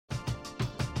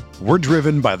We're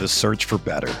driven by the search for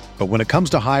better. But when it comes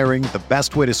to hiring, the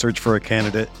best way to search for a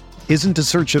candidate isn't to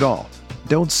search at all.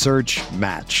 Don't search,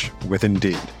 match with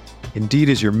Indeed. Indeed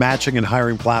is your matching and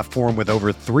hiring platform with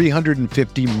over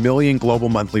 350 million global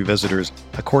monthly visitors,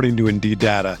 according to Indeed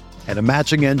data, and a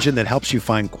matching engine that helps you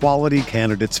find quality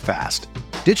candidates fast.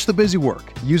 Ditch the busy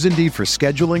work. Use Indeed for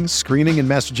scheduling, screening, and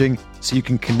messaging so you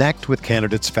can connect with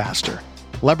candidates faster.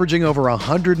 Leveraging over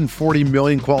 140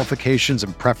 million qualifications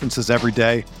and preferences every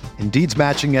day, Indeed's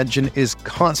matching engine is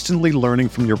constantly learning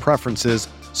from your preferences,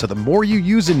 so the more you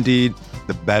use Indeed,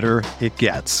 the better it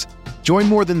gets. Join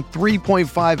more than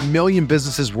 3.5 million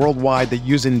businesses worldwide that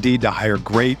use Indeed to hire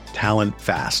great talent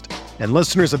fast. And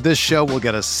listeners of this show will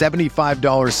get a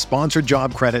 $75 sponsored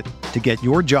job credit to get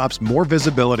your jobs more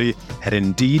visibility at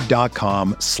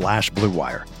Indeed.com/Blue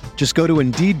Wire. Just go to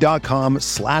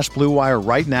Indeed.com/Blue Wire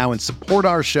right now and support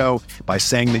our show by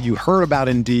saying that you heard about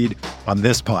Indeed on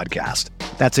this podcast.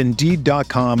 That's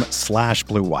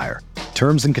Indeed.com/Blue Wire.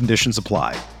 Terms and conditions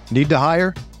apply. Need to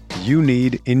hire? You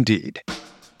need Indeed.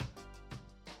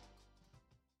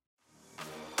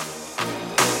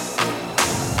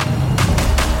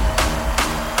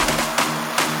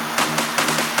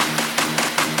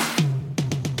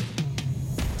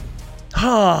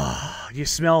 You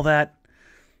smell that?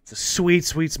 It's a sweet,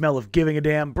 sweet smell of giving a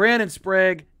damn. Brandon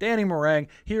Sprague, Danny Meringue,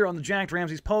 here on the Jack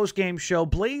Ramsey's post-game show.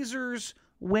 Blazers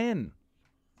win.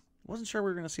 Wasn't sure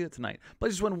we were going to see it tonight.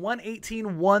 Blazers win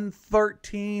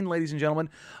 118-113, ladies and gentlemen.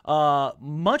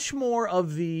 Much more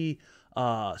of the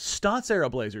Stotts-era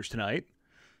Blazers tonight.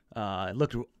 It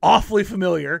looked awfully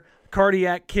familiar.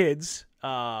 Cardiac Kids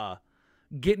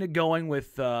getting it going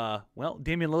with,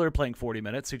 Damian Lillard playing 40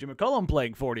 minutes, C.J. McCollum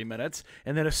playing 40 minutes,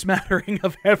 and then a smattering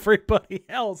of everybody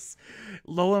else.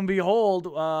 Lo and behold,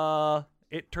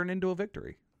 it turned into a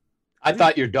victory. I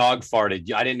thought your dog farted.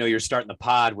 I didn't know you were starting the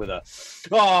pod with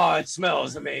oh, it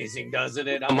smells amazing, doesn't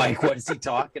it? I'm like, what is he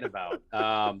talking about?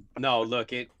 No,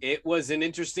 look, it was an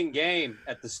interesting game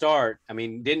at the start. I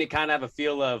mean, didn't it kind of have a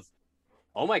feel of,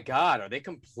 oh my God, are they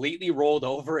completely rolled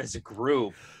over as a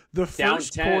group? The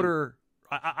first quarter,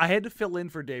 I had to fill in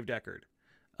for Dave Deckard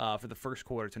for the first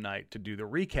quarter tonight to do the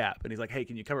recap. And he's like, hey,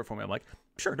 can you cover for me? I'm like,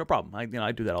 sure, no problem. I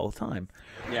do that all the time.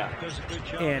 Yeah.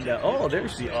 And,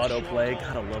 there's the autoplay.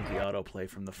 God, I love the autoplay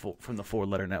from the Four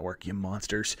Letter Network, you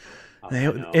monsters.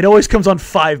 It always comes on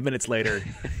 5 minutes later.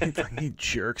 You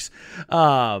jerks.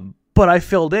 But I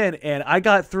filled in, and I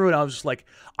got through it. I was just like,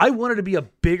 I wanted to be a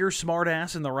bigger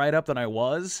smartass in the write-up than I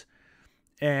was.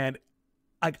 And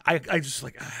I just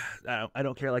like, I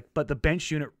don't care. But the bench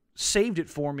unit saved it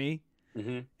for me.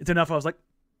 Mm-hmm. It's enough. I was like,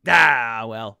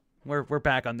 well, we're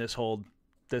back on this whole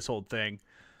thing.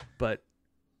 But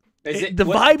the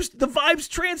vibes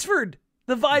transferred.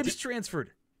 The vibes transferred.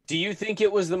 Do you think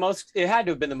it was it had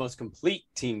to have been the most complete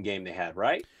team game they had,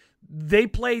 right? They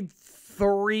played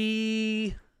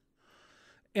 3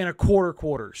 1/4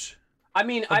 quarters. I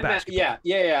mean, I meant,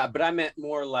 yeah, but I meant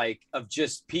more like of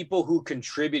just people who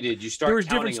contributed. You start. There was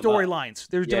different storylines.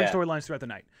 There was different storylines throughout the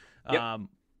night. Yep.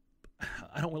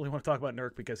 I don't really want to talk about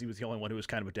Nurk because he was the only one who was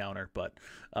kind of a downer. But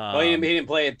he didn't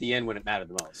play at the end when it mattered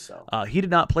the most. So he did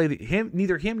not play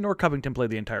neither him nor Covington played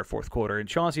the entire fourth quarter. And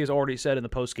Chauncey has already said in the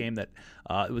post game that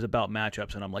it was about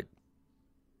matchups. And I'm like,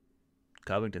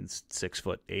 Covington's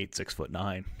 6'8",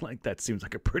 6'9". Like that seems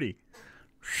like a pretty.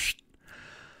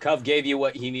 Cov gave you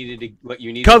what you needed.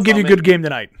 Cov gave you a good game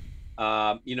tonight.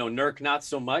 Nurk not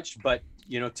so much, but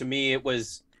to me it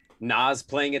was Nas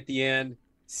playing at the end,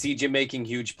 CJ making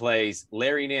huge plays.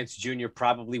 Larry Nance Jr.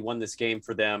 probably won this game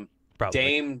for them. Probably.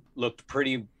 Dame looked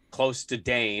pretty close to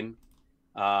Dame.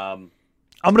 I'm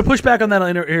going to push back on that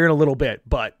here in a little bit,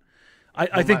 but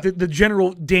I think that the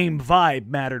general Dame vibe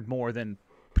mattered more than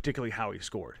particularly how he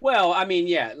scored. Well, I mean,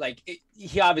 yeah,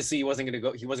 he obviously wasn't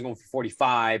going for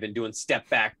 45 and doing step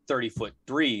back 30-foot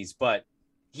threes, but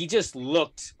he just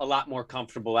looked a lot more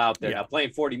comfortable out there. Yeah. Now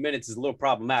playing 40 minutes is a little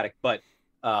problematic, but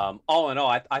all in all,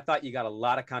 I thought you got a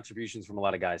lot of contributions from a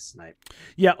lot of guys tonight.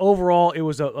 Yeah, overall, it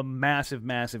was a massive,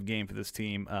 massive game for this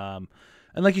team.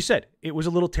 And like you said, it was a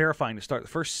little terrifying to start. The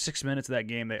first 6 minutes of that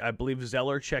game, I believe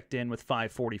Zeller checked in with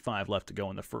 5:45 left to go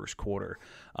in the first quarter.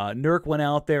 Nurk went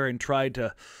out there and tried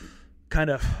to kind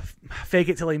of fake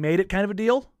it till he made it kind of a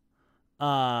deal.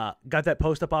 Got that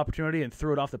post-up opportunity and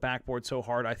threw it off the backboard so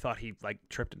hard I thought he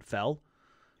tripped and fell.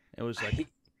 It was like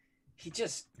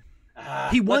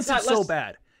he wants it so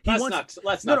bad.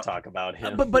 Let's not talk about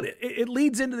him. But it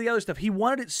leads into the other stuff. He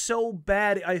wanted it so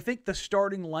bad. I think the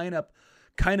starting lineup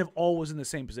kind of all was in the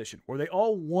same position where they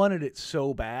all wanted it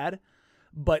so bad,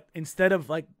 but instead of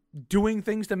doing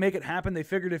things to make it happen, they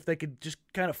figured if they could just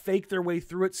kind of fake their way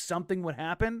through it, something would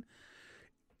happen.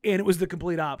 And it was the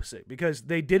complete opposite because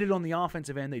they did it on the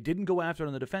offensive end. They didn't go after it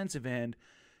on the defensive end.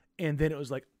 And then it was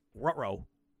like, ruh-roh.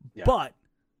 Yeah.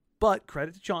 But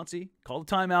credit to Chauncey. Call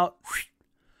the timeout.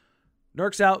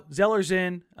 Nurk's out. Zeller's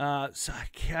in. So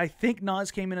I think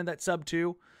Nas came in at that sub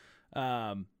too.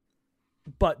 But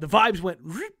the vibes went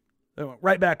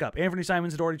right back up. Anthony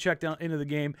Simons had already checked out into the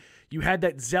game. You had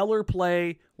that Zeller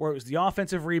play where it was the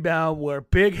offensive rebound where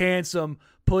Big Handsome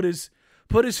put his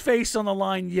face on the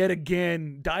line yet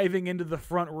again, diving into the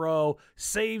front row,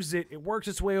 saves it. It works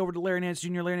its way over to Larry Nance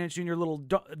Jr. Larry Nance Jr. little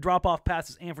drop-off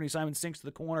passes. Anthony Simons sinks to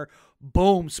the corner.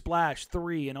 Boom, splash,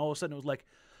 3. And all of a sudden it was like,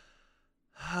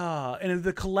 and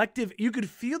the collective, you could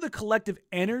feel the collective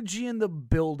energy in the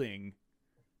building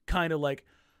kind of like,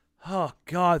 oh,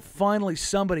 God, finally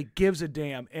somebody gives a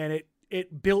damn. And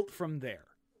it built from there.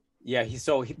 Yeah,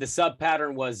 the sub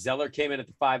pattern was Zeller came in at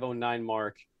the 5:09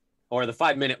 mark. Or the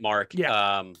 5-minute mark,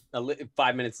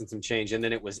 5 minutes and some change. And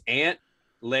then it was Ant,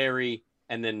 Larry,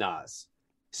 and then Nas.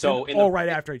 So all right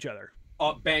after each other.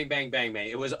 Oh, bang, bang, bang, bang.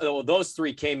 It was those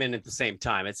 3 came in at the same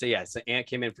time. So Ant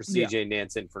came in for CJ,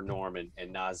 Nance in for Norm,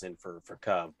 and Nas in for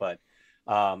Cub. But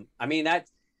I mean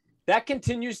that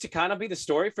continues to kind of be the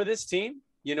story for this team.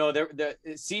 You know, the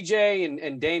CJ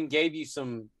and Dame gave you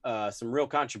some real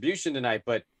contribution tonight,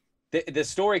 but the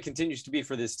story continues to be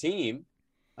for this team.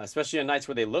 Especially on nights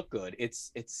where they look good,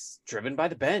 it's driven by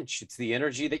the bench. It's the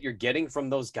energy that you're getting from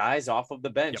those guys off of the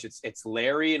bench. Yep. It's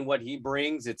Larry and what he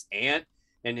brings. It's Ant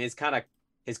and his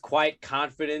quiet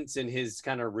confidence and his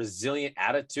kind of resilient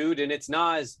attitude. And it's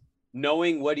Nas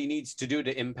knowing what he needs to do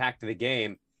to impact the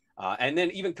game. And then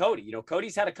even Cody. You know,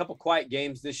 Cody's had a couple quiet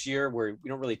games this year where we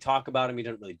don't really talk about him. He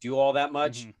doesn't really do all that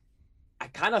much. Mm-hmm. I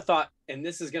kind of thought, and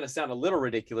this is going to sound a little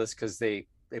ridiculous because they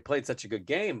played such a good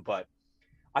game, but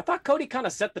I thought Cody kind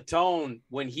of set the tone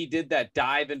when he did that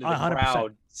dive into the 100%.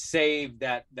 Crowd, saved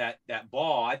that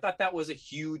ball. I thought that was a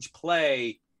huge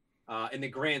play in the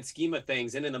grand scheme of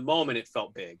things, and in the moment, it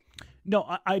felt big.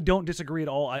 No, I don't disagree at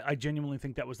all. I genuinely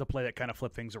think that was the play that kind of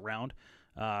flipped things around.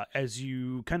 As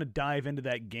you kind of dive into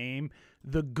that game,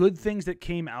 the good things that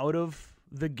came out of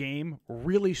the game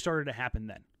really started to happen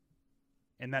then.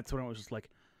 And that's when it was just like,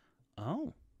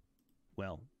 oh,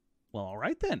 well, all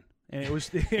right then. And it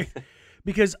was...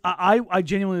 Because I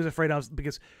genuinely was afraid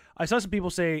because I saw some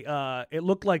people say it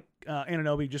looked like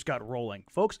Anunoby just got rolling.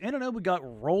 Folks, Anunoby got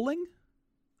rolling.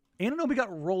 Anunoby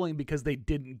got rolling because they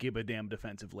didn't give a damn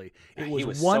defensively. It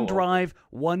was one drive,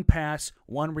 one pass,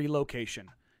 one relocation.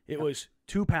 It was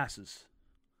 2 passes.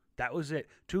 That was it.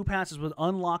 2 passes was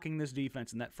unlocking this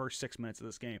defense in that first 6 minutes of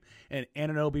this game. And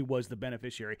Anunoby was the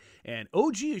beneficiary. And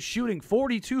OG is shooting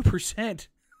 42%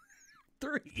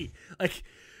 3. Like...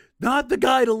 Not the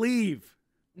guy to leave.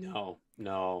 No.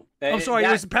 I'm sorry.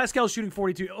 It was Pascal shooting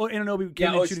 42. Anunoby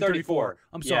came in shooting 34.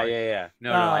 I'm sorry. Yeah.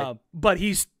 No. But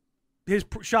his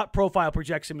shot profile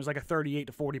projects him as like a 38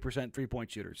 to 40% 3-point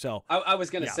shooter. So I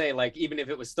was going to say, like, even if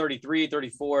it was 33,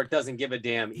 34, it doesn't give a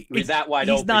damn. He's that wide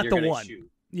open. He's not the one. Shoot.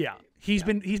 Yeah. He's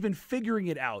been figuring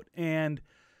it out. And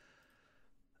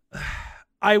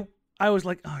I was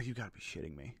like, oh, you got to be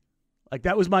shitting me. Like,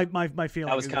 that was my feeling.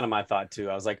 That was kind of my thought, too.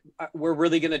 I was like, we're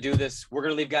really going to do this. We're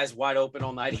going to leave guys wide open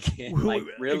all night again. Like,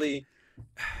 really?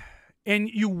 And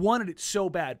you wanted it so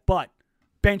bad, but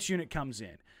bench unit comes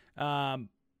in.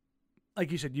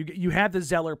 Like you said, you had the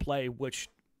Zeller play, which,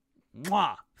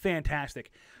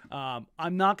 fantastic.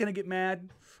 I'm not going to get mad.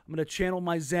 I'm going to channel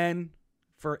my zen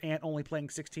for Ant only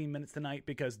playing 16 minutes tonight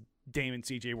because Dame and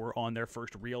CJ were on their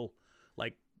first real,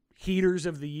 like, heaters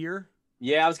of the year.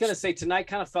 Yeah, I was going to say tonight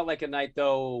kind of felt like a night,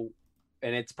 though,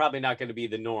 and it's probably not going to be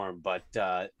the norm, but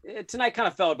tonight kind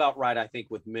of felt about right, I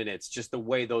think, with minutes, just the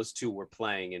way those two were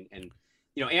playing. And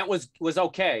you know, Ant was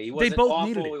okay. He wasn't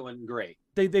awful. He wasn't great.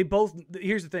 They both –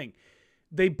 here's the thing.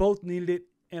 They both needed it,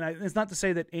 and it's not to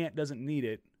say that Ant doesn't need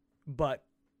it, but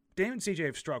Dame and CJ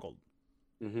have struggled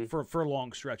for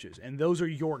long stretches, and those are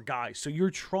your guys. So you're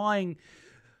trying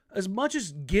 – as much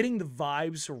as getting the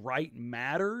vibes right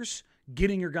matters –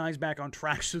 getting your guys back on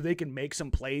track so they can make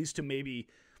some plays to maybe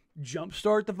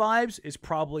jumpstart the vibes is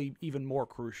probably even more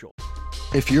crucial.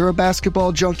 If you're a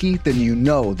basketball junkie, then you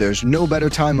know there's no better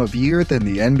time of year than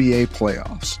the NBA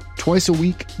playoffs. Twice a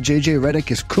week, JJ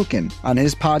Redick is cooking on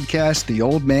his podcast, The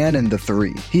Old Man and the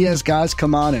Three. He has guys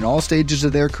come on in all stages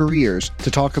of their careers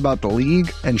to talk about the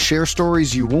league and share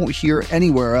stories you won't hear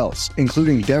anywhere else,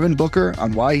 including Devin Booker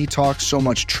on why he talks so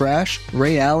much trash,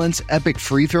 Ray Allen's epic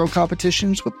free throw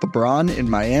competitions with LeBron in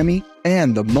Miami,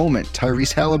 and the moment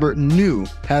Tyrese Halliburton knew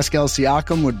Pascal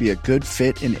Siakam would be a good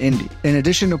fit in Indy. In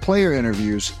addition to player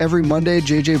interviews, every Monday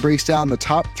JJ breaks down the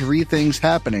top 3 things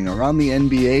happening around the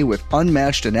NBA with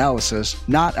unmatched analysis,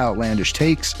 not outlandish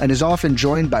takes, and is often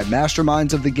joined by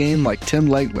masterminds of the game like Tim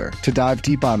Legler to dive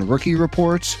deep on rookie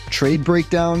reports, trade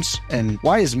breakdowns, and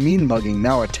why is mean mugging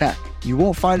now a tech? You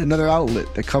won't find another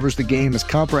outlet that covers the game as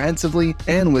comprehensively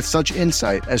and with such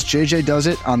insight as JJ does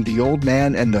it on The Old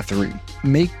Man and the Three.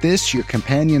 Make this your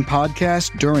companion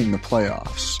podcast during the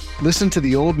playoffs. Listen to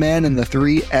The Old Man and the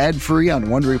Three ad-free on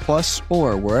Wondery Plus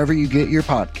or wherever you get your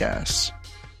podcasts.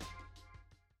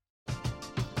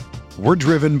 We're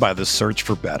driven by the search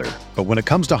for better. But when it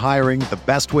comes to hiring, the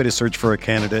best way to search for a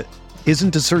candidate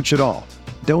isn't to search at all.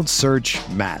 Don't search,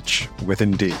 match with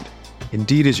Indeed.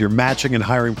 Indeed is your matching and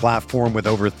hiring platform with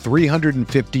over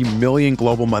 350 million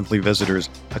global monthly visitors,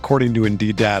 according to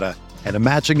Indeed data, and a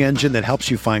matching engine that helps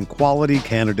you find quality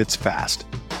candidates fast.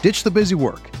 Ditch the busy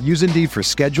work. Use Indeed for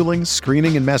scheduling,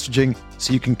 screening, and messaging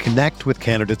so you can connect with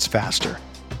candidates faster.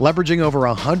 Leveraging over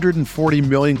 140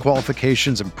 million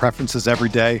qualifications and preferences every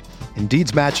day,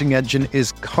 Indeed's matching engine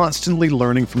is constantly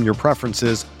learning from your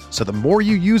preferences, so the more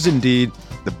you use Indeed,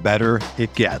 the better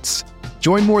it gets.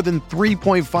 Join more than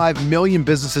 3.5 million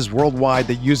businesses worldwide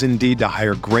that use Indeed to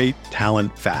hire great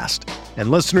talent fast. And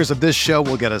listeners of this show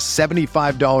will get a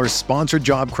 $75 sponsored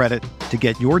job credit to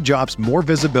get your jobs more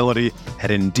visibility at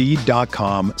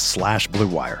Indeed.com/Blue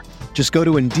Wire. Just go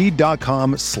to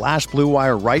Indeed.com/Blue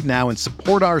Wire right now and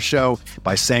support our show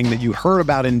by saying that you heard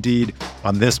about Indeed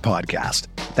on this podcast.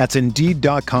 That's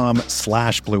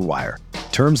Indeed.com/Blue Wire.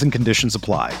 Terms and conditions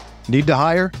apply. Need to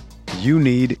hire? You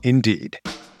need Indeed.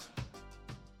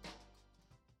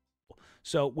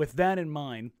 So with that in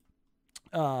mind,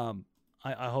 I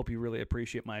hope you really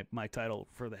appreciate my title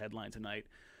for the headline tonight.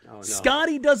 Oh, no.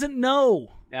 Scotty doesn't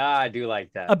know. Yeah, I do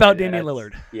like that. About Damian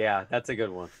Lillard. Yeah, that's a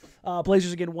good one.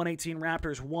 Blazers again, 118.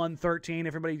 Raptors, 113.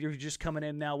 Everybody, you're just coming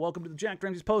in now. Welcome to the Jack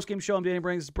Ramsey's postgame show. I'm Danny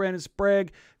Brings, Brandon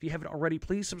Sprague. If you haven't already,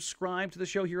 please subscribe to the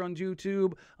show here on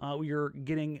YouTube. We're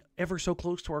getting ever so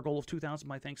close to our goal of 2,000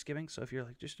 by Thanksgiving. So if you're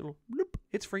like just a little bloop,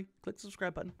 it's free. Click the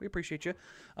subscribe button. We appreciate you.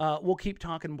 We'll keep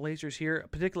talking Blazers here,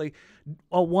 particularly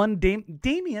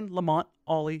Damian Lamont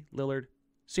Ollie Lillard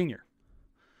Sr.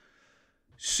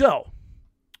 So,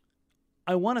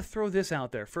 I want to throw this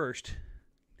out there first.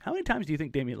 How many times do you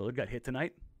think Damian Lillard got hit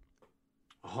tonight?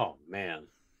 Oh, man.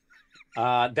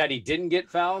 That he didn't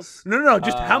get fouls? No.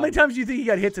 Just how many times do you think he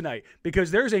got hit tonight? Because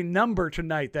there's a number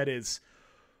tonight that is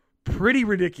pretty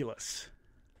ridiculous.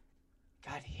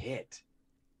 Got hit.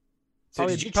 So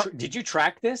did you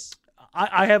track this?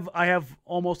 I have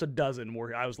almost a dozen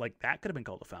where I was like, that could have been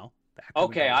called a foul.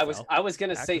 Okay, I was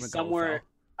gonna say somewhere.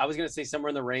 I was going to say somewhere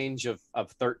in the range of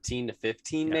 13 to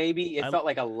 15, maybe. It felt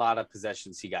like a lot of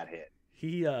possessions he got hit.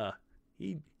 He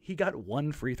got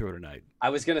one free throw tonight.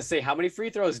 I was going to say, how many free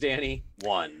throws, Danny?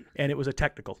 One. And it was a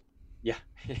technical. Yeah,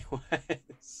 it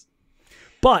was.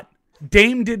 But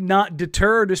Dame did not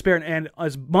deter despair. And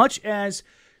as much as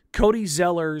Cody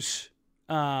Zeller's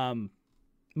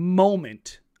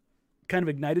moment kind of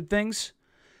ignited things,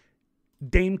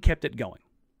 Dame kept it going.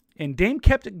 And Dame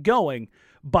kept it going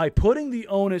by putting the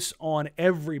onus on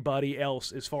everybody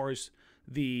else as far as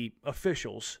the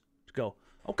officials to go,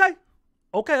 okay,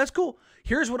 that's cool.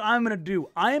 Here's what I'm going to do.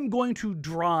 I am going to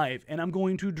drive, and I'm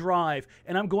going to drive,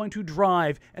 and I'm going to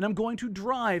drive, and I'm going to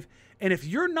drive. And if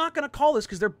you're not going to call this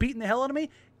because they're beating the hell out of me,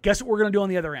 guess what we're going to do on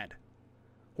the other end?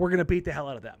 We're going to beat the hell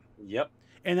out of them. Yep.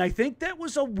 And I think that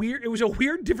was a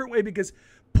weird different way because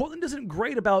Portland isn't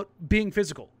great about being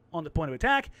physical on the point of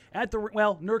attack.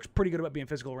 Nurk's pretty good about being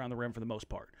physical around the rim for the most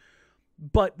part.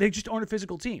 But they just aren't a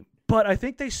physical team. But I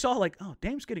think they saw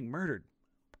Dame's getting murdered.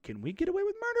 Can we get away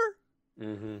with murder?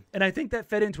 Mm-hmm. And I think that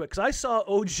fed into it. Because I saw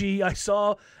OG, I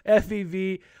saw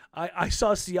FEV, I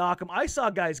saw Siakam. I saw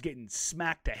guys getting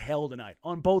smacked to hell tonight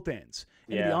on both ends.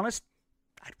 And to be honest,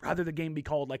 I'd rather the game be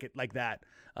called like that.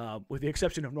 With the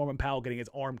exception of Norman Powell getting his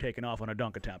arm taken off on a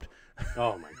dunk attempt.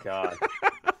 Oh, my God.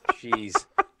 Jeez.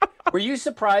 Were you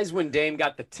surprised when Dame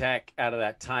got the tech out of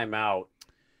that timeout?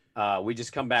 We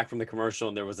just come back from the commercial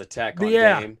and there was a tech on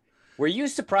Dame. Were you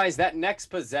surprised that next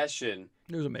possession?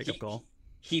 There was a makeup call.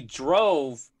 He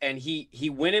drove and he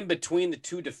went in between the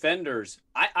two defenders.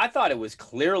 I thought it was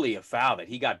clearly a foul that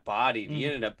he got bodied. Mm-hmm. He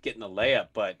ended up getting the layup,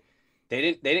 but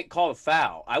they didn't call a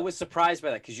foul. I was surprised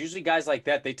by that because usually guys like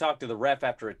that, they talk to the ref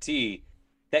after a tee.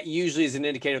 That usually is an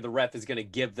indicator the ref is going to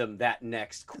give them that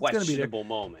next questionable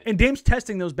moment. And Dame's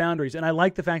testing those boundaries, and I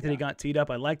like the fact that he got teed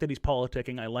up. I like that he's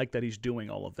politicking. I like that he's doing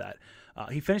all of that.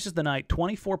 He finishes the night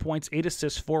 24 points, 8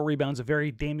 assists, 4 rebounds, a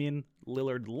very Damian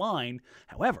Lillard line.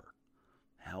 However,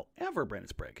 However, Brandon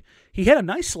Sprague, he had a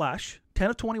nice slash,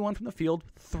 10 of 21 from the field,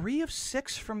 3 of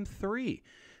 6 from 3.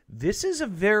 This is a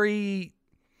very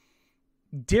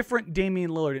different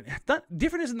Damian Lillard.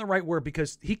 Different isn't the right word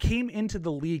because he came into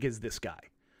the league as this guy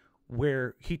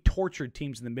where he tortured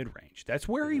teams in the mid-range. That's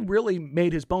where he really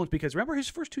made his bones because remember his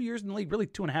first 2 years in the league, really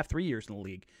 2.5, 3 years in the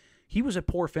league, he was a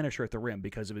poor finisher at the rim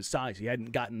because of his size. He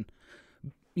hadn't gotten,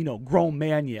 grown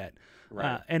man yet.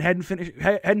 Right. And hadn't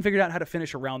figured out how to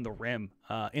finish around the rim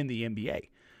in the NBA.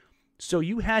 So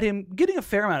you had him getting a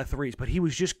fair amount of threes, but he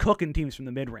was just cooking teams from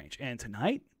the mid-range. And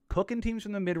tonight, cooking teams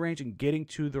from the mid-range and getting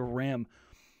to the rim.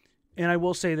 And I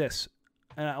will say this,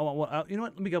 and you know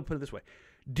what? Let me go put it this way.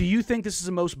 Do you think this is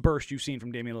the most burst you've seen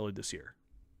from Damian Lillard this year?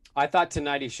 I thought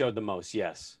tonight he showed the most,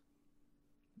 yes.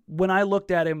 When I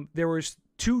looked at him, there was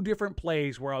 2 different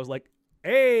plays where I was like,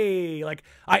 hey, like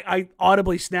I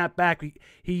audibly snapped back.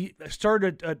 He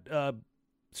started a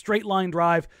straight line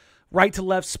drive, right to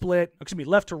left split,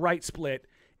 left to right split,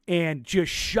 and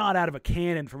just shot out of a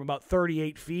cannon from about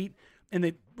 38 feet. And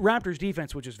the Raptors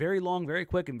defense, which is very long, very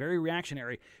quick, and very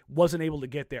reactionary, wasn't able to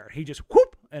get there. He just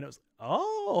whoop, and it was,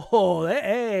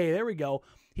 hey, there we go.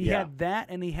 He had that,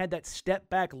 and he had that step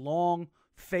back long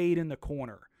fade in the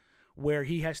corner where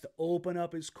he has to open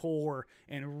up his core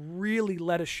and really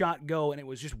let a shot go, and it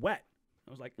was just wet.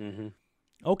 I was like,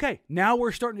 okay, now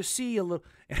we're starting to see a little,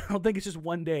 and I don't think it's just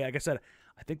one day. Like I said,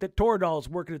 I think that Toradol is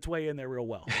working its way in there real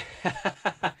well.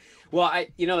 Well,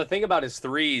 the thing about his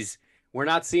threes, we're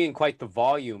not seeing quite the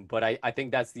volume, but I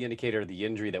think that's the indicator of the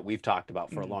injury that we've talked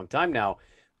about for a long time now.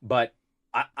 But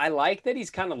I like that he's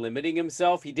kind of limiting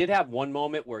himself. He did have one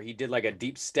moment where he did like a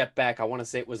deep step back. I want to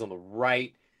say it was on the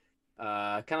right,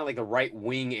 kind of like the right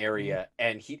wing area,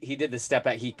 and he did the step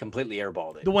back. He completely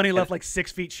airballed it. The one he left like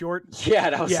 6 feet short. Yeah,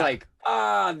 and I was like,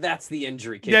 that's the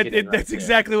injury kicking in right that's there.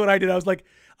 exactly what I did. I was like,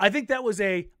 I think that was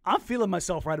I'm feeling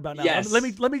myself right about now. Yes. Let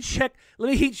me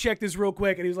heat check this real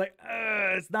quick. And he was like,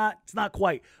 it's not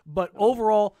quite. But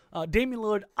overall, Damian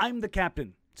Lillard, I'm the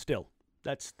captain still.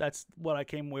 That's what I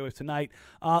came away with tonight.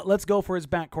 Let's go for his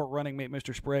backcourt running mate,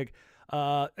 Mr. Sprague.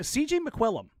 CJ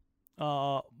McCollum,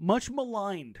 much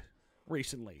maligned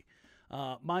recently.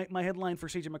 My headline for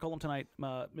CJ McCollum tonight,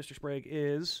 Mr. Sprague,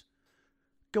 is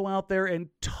go out there and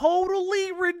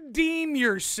totally redeem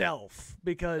yourself.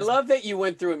 Because I love that you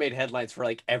went through and made headlines for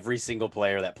like every single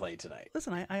player that played tonight.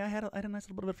 Listen, I had a nice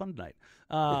little bit of fun tonight.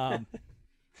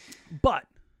 But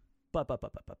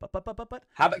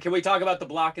how about, can we talk about the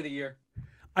block of the year?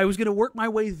 I was going to work my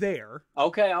way there.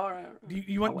 Okay, all right.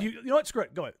 You know what? Screw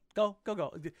it. Go ahead. Go.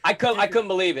 I couldn't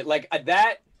believe it. Like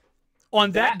that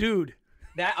dude.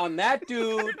 On that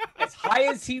dude, as high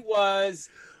as he was.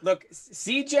 Look,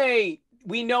 CJ,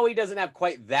 we know he doesn't have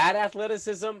quite that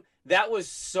athleticism. That was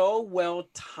so well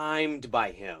timed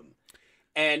by him.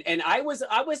 And I was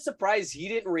surprised he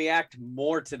didn't react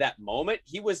more to that moment.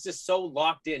 He was just so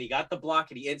locked in. He got the block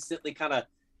and he instantly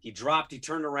he dropped, he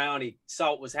turned around, he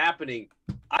saw what was happening.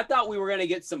 I thought we were going to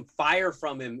get some fire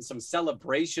from him, some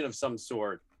celebration of some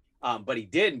sort, but he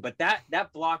didn't. But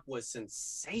that block was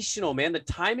sensational, man. The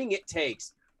timing it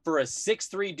takes for a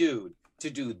 6'3" dude to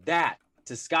do that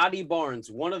to Scotty Barnes,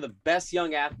 one of the best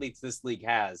young athletes this league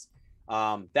has,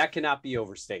 that cannot be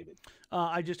overstated.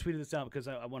 I just tweeted this out because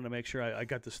I wanted to make sure I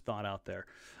got this thought out there.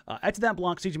 After that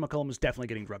block, CJ McCollum is definitely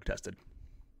getting drug tested.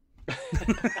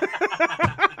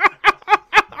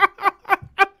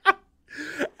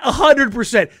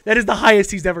 100%. That is the highest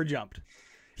he's ever jumped.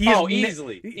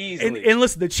 Easily. And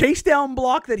listen, the chase down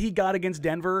block that he got against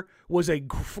Denver was a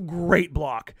great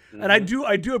block. Mm-hmm. And I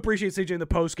do appreciate CJ in the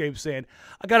post game saying,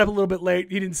 I got up a little bit late.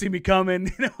 He didn't see me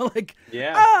coming.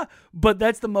 But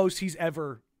that's the most he's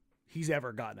ever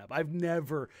gotten up.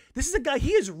 This is a guy,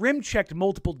 he has rim checked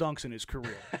multiple dunks in his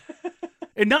career.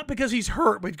 And not because he's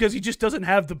hurt, but because he just doesn't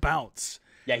have the bounce.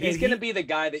 Yeah, he's going to be the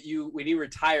guy that when he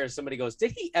retires, somebody goes,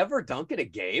 did he ever dunk in a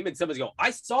game? And somebody's go, I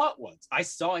saw it once. I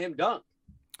saw him dunk.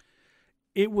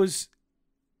 It was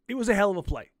a hell of a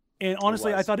play. And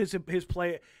honestly, I thought his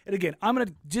play, and again, I'm going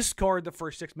to discard the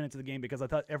first 6 minutes of the game because I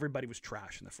thought everybody was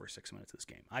trash in the first 6 minutes of this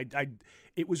game.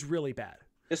 It was really bad.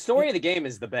 The story of the game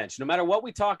is the bench. No matter what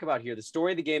we talk about here, the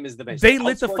story of the game is the bench. They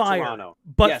lit the fire. Toronto.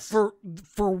 But yes. for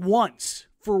once,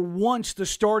 the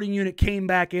starting unit came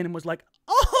back in and was like,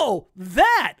 oh,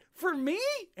 that for me?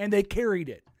 And they carried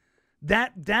it.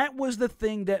 That was the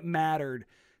thing that mattered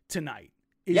tonight.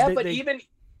 Sorry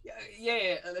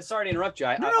to interrupt you.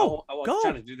 I wasn't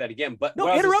trying to do that again. But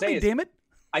no, interrupt me, damn it.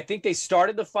 I think they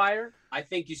started the fire. I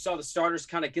think you saw the starters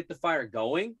kind of get the fire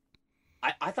going.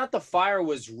 I thought the fire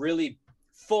was really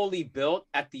fully built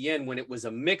at the end when it was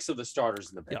a mix of the starters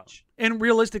and the bench. Yeah. And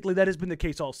realistically, that has been the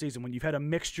case all season when you've had a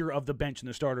mixture of the bench and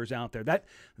the starters out there.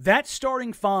 That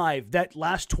starting five, that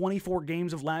last 24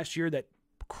 games of last year, that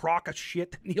crock of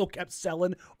shit that Neil kept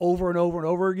selling over and over and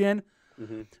over again,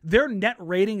 their net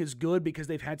rating is good because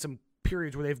they've had some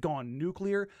periods where they've gone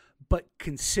nuclear, but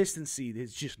consistency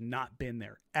has just not been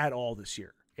there at all this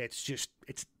year.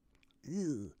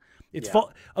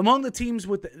 Among the teams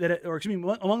among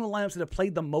the lineups that have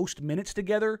played the most minutes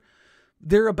together,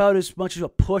 they're about as much of a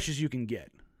push as you can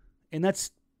get. And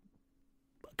that's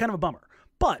kind of a bummer.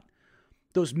 But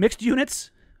those mixed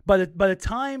units, by the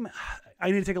time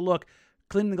I need to take a look,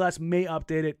 Cleaning the Glass may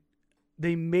update it.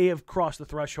 They may have crossed the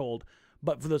threshold.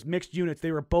 But for those mixed units,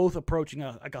 they were both approaching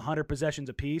like 100 possessions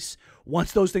apiece.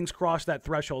 Once those things cross that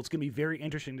threshold, it's going to be very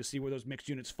interesting to see where those mixed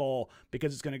units fall,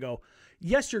 because it's going to go,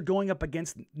 yes, you're going up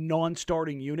against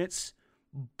non-starting units,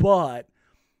 but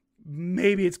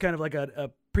maybe it's kind of like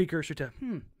a precursor to,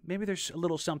 maybe there's a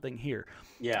little something here.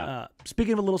 Yeah.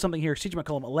 Speaking of a little something here, CJ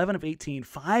McCollum, 11 of 18,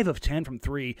 5 of 10 from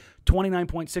 3,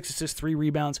 29.6 assists, 3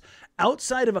 rebounds.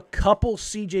 Outside of a couple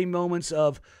CJ moments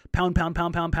of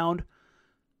pound,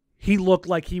 he looked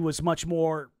like he was much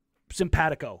more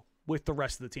simpatico with the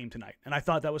rest of the team tonight. And I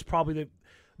thought that was probably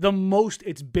the most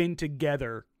it's been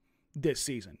together this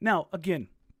season. Now, again,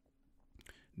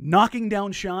 knocking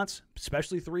down shots,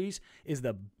 especially threes, is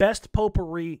the best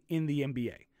potpourri in the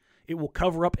NBA. It will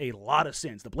cover up a lot of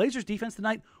sins. The Blazers' defense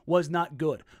tonight was not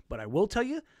good, but I will tell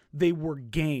you, they were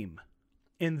game.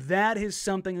 And that is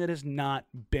something that has not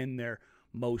been there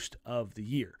most of the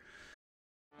year.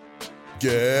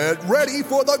 Get ready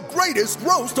for the greatest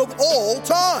roast of all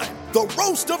time, the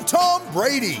Roast of Tom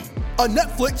Brady, a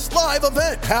Netflix live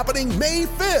event happening May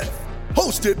 5th.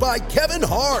 Hosted by Kevin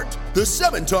Hart, the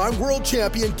 7-time world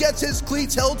champion gets his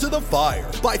cleats held to the fire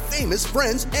by famous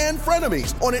friends and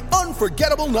frenemies on an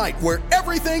unforgettable night where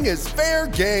everything is fair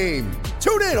game.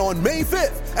 Tune in on May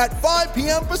 5th at 5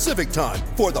 p.m. Pacific time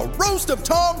for the Roast of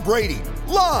Tom Brady,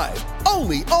 live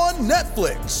only on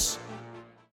Netflix.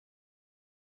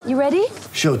 You ready?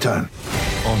 Showtime.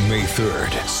 On May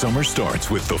 3rd, summer starts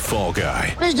with The Fall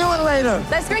Guy. Let's do it later.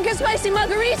 Let's drink a spicy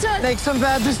margarita. Make some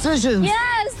bad decisions.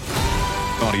 Yes!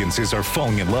 Audiences are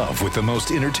falling in love with the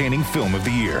most entertaining film of the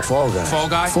year. Fall Guy. Fall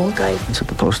Guy? Fall Guy. That's what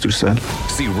the poster said.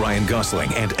 See Ryan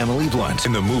Gosling and Emily Blunt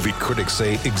in the movie critics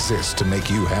say exists to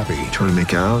make you happy. Trying to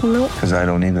make it out? Nope. Because I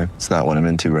don't either. It's not what I'm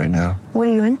into right now. What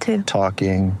are you into?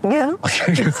 Talking. Yeah.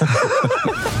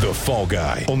 The Fall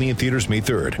Guy. Only in theaters May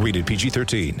 3rd. Rated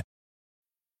PG-13.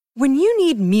 When you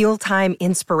need mealtime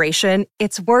inspiration,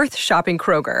 it's worth shopping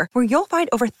Kroger, where you'll find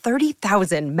over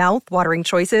 30,000 mouth-watering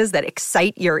choices that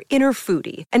excite your inner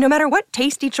foodie. And no matter what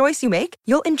tasty choice you make,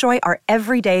 you'll enjoy our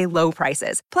everyday low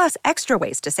prices, plus extra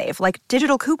ways to save, like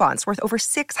digital coupons worth over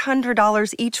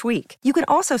 $600 each week. You can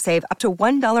also save up to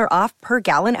 $1 off per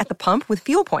gallon at the pump with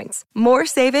fuel points. More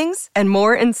savings and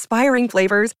more inspiring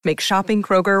flavors make shopping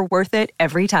Kroger worth it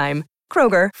every time.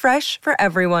 Kroger, fresh for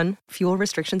everyone. Fuel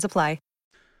restrictions apply.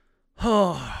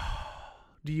 Oh,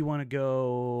 do you want to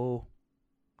go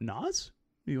Nas?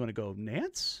 Do you want to go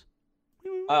Nance?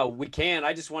 We can.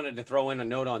 I just wanted to throw in a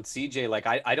note on CJ. Like,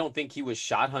 I don't think he was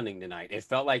shot hunting tonight. It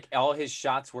felt like all his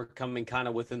shots were coming kind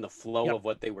of within the flow of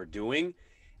what they were doing.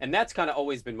 And that's kind of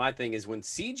always been my thing, is when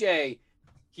CJ,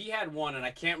 he had one, and I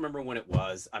can't remember when it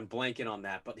was. I'm blanking on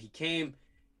that. But he came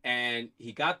and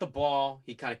he got the ball.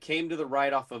 He kind of came to the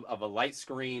right off of a light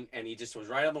screen, and he just was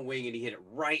right on the wing, and he hit it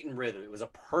right in rhythm. It was a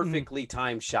perfectly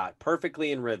timed shot,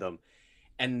 perfectly in rhythm.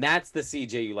 And that's the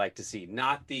CJ you like to see,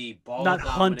 not the ball Not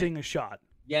dominant. hunting a shot.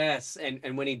 Yes,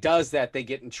 and when he does that, they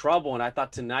get in trouble. And I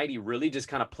thought tonight he really just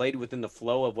kind of played within the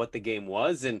flow of what the game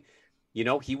was. And, you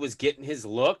know, he was getting his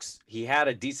looks. He had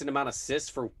a decent amount of assists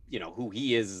for, you know, who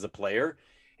he is as a player.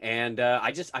 And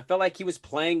I felt like he was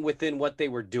playing within what they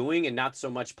were doing and not so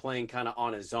much playing kind of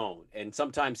on his own. And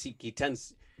sometimes he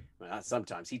tends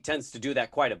to do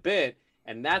that quite a bit.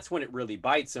 And that's when it really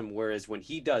bites him. Whereas when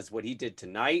he does what he did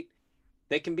tonight,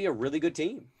 they can be a really good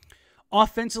team.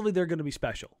 Offensively, they're going to be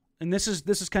special. And this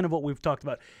is kind of what we've talked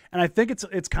about. And I think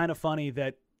it's kind of funny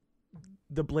that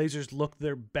the Blazers looked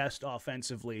their best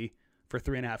offensively for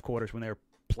 3.5 quarters when they were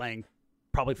playing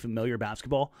probably familiar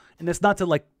basketball. And that's not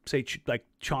to say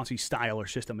Chauncey's style or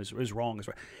system is wrong. Is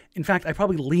right. In fact, I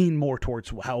probably lean more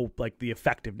towards how the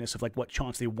effectiveness of what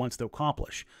Chauncey wants to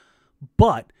accomplish.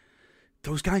 But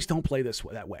those guys don't play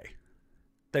that way.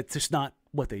 That's just not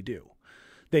what they do.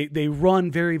 They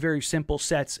run very, very simple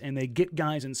sets, and they get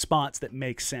guys in spots that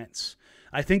make sense.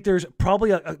 I think there's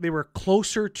probably they were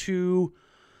closer to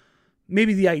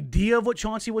maybe the idea of what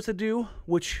Chauncey wants to do,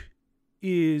 which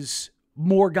is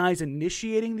more guys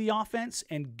initiating the offense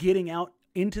and getting out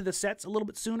into the sets a little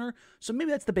bit sooner. So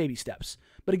maybe that's the baby steps.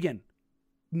 But again,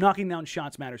 knocking down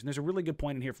shots matters. And there's a really good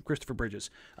point in here from Christopher Bridges,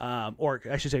 or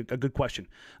I should say a good question.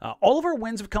 All of our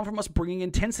wins have come from us bringing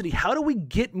intensity. How do we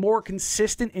get more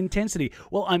consistent intensity?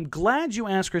 Well, I'm glad you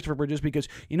asked, Christopher Bridges, because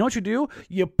you know what you do?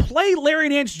 You play Larry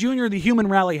Nance Jr. the human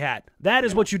rally hat. That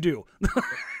is what you do.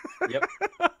 Yep.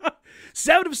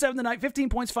 7 of 7 tonight, 15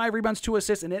 points, 5 rebounds, 2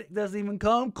 assists, and it doesn't even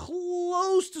come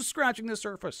close to scratching the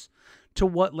surface to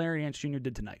what Larry Nance Jr.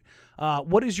 did tonight.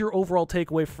 What is your overall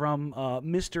takeaway from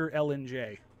Mr.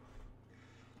 LNJ?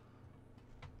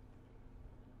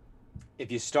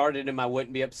 If you started him, I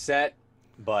wouldn't be upset,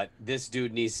 but this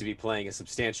dude needs to be playing a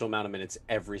substantial amount of minutes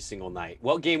every single night.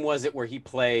 What game was it where he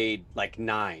played like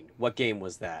 9? What game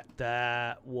was that?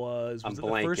 That was I'm it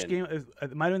blanking. the first game?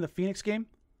 It might have been the Phoenix game?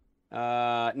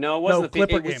 No, it wasn't the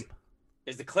Clipper game.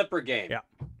 It's the Clipper game. Yeah.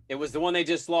 It was the one they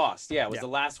just lost. Yeah, it was the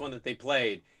last one that they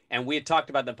played. And we had talked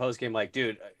about the post game, like,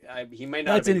 dude, he may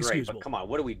not have been great, but come on,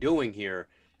 what are we doing here?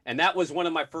 And that was one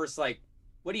of my first, like,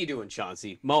 what are you doing,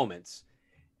 Chauncey? Moments.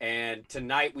 And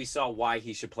tonight we saw why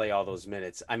he should play all those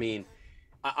minutes. I mean,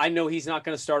 I know he's not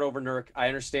going to start over Nurk. I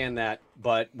understand that,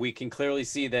 but we can clearly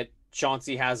see that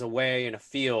Chauncey has a way and a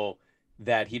feel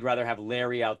that he'd rather have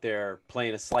Larry out there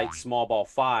playing a slight small ball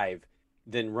 5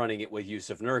 than running it with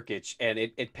Jusuf Nurkic. And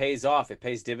it pays off. It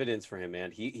pays dividends for him,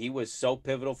 man. He was so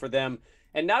pivotal for them.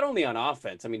 And not only on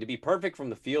offense. I mean, to be perfect from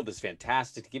the field is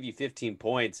fantastic. To give you 15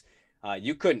 points,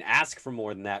 you couldn't ask for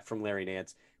more than that from Larry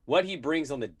Nance. What he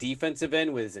brings on the defensive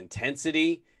end with his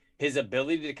intensity, his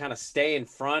ability to kind of stay in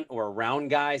front or around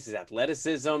guys, his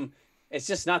athleticism, it's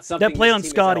just not something that play this on team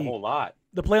Scotty, has a whole lot.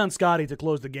 The play on Scotty to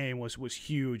close the game was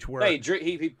huge. Where he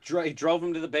drove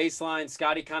him to the baseline.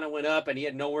 Scotty kind of went up, and he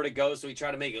had nowhere to go, so he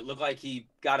tried to make it look like he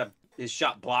got his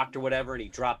shot blocked or whatever, and he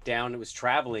dropped down. It was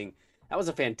traveling. That was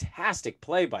a fantastic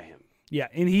play by him. Yeah,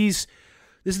 and this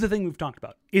is the thing we've talked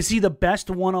about. Is he the best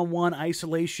one-on-one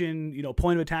isolation,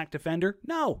 point of attack defender?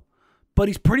 No, but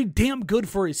he's pretty damn good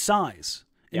for his size.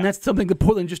 And that's something that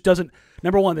Portland just doesn't.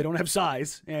 Number one, they don't have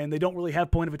size, and they don't really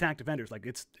have point of attack defenders. Like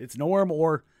it's Norm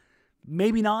or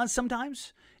maybe Nas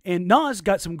sometimes. And Nas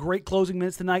got some great closing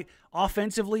minutes tonight.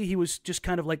 Offensively, he was just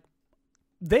kind of like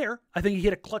there. I think he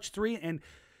hit a clutch 3. And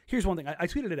here's one thing. I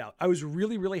tweeted it out. I was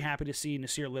really, really happy to see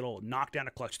Nasir Little knock down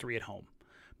a clutch 3 at home,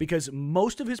 because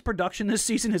most of his production this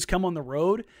season has come on the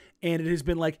road, and it has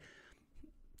been like,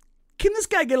 can this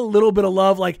guy get a little bit of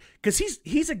love? Like, because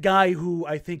he's a guy who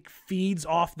I think feeds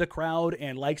off the crowd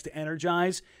and likes to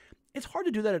energize. It's hard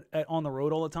to do that on the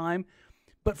road all the time,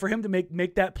 but for him to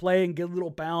make that play and get a little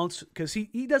bounce, because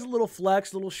he does a little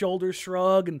flex, little shoulder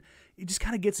shrug, and he just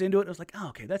kind of gets into it. I was like, oh,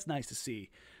 okay, that's nice to see.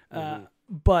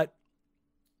 But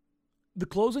the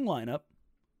closing lineup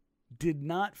did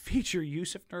not feature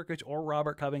Jusuf Nurkic or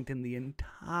Robert Covington the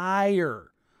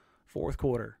entire fourth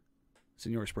quarter.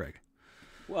 Senor Sprague.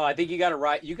 Well, I think you got to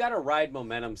ride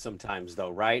momentum sometimes, though,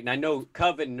 right? And I know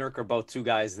Cov and Nurk are both two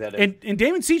guys that have, and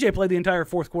Dame and CJ played the entire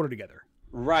fourth quarter together.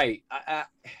 Right.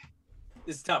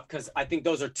 This is tough because I think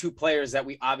those are two players that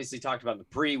we obviously talked about in the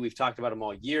pre. We've talked about them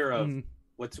all year of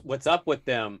what's up with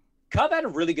them. Cov had a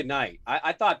really good night.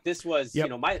 I thought this was,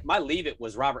 my leave it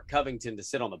was Robert Covington to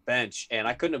sit on the bench, and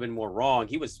I couldn't have been more wrong.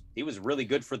 He was really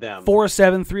good for them. 4 of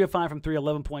 7, 3 of 5 from 3,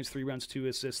 11 points, 3 rebounds, 2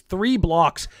 assists, 3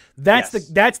 blocks. That's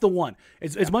the one.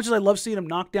 As much as I love seeing him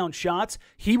knock down shots,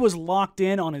 he was locked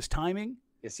in on his timing.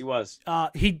 Yes, he was.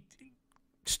 He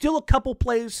still a couple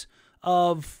plays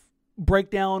of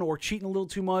breakdown or cheating a little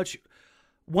too much.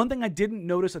 One thing I didn't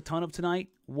notice a ton of tonight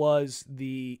was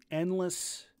the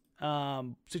endless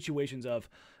situations of,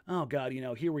 oh God,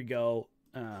 here we go.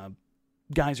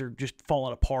 Guys are just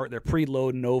falling apart. They're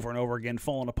preloading over and over again,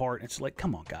 falling apart. It's like,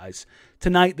 come on, guys.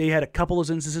 Tonight they had a couple of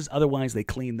instances. Otherwise, they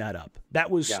cleaned that up. That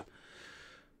was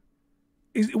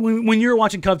when you were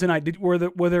watching Cov tonight. Were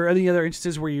there any other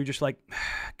instances where you're just like,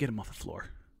 get him off the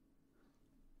floor?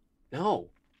 No,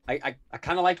 I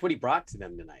kind of liked what he brought to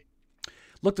them tonight.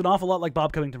 Looked an awful lot like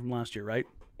Bob Covington from last year, right?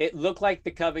 It looked like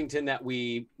the Covington that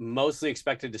we mostly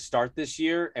expected to start this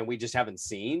year, and we just haven't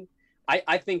seen.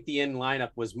 I think the end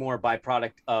lineup was more a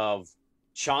byproduct of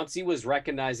Chauncey was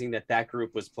recognizing that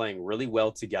group was playing really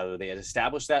well together. They had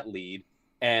established that lead,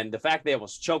 and the fact they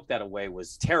almost choked that away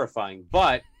was terrifying,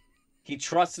 but he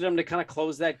trusted them to kind of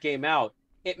close that game out.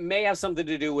 It may have something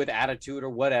to do with attitude or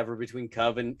whatever between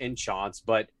Cov and Chauncey,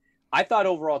 but I thought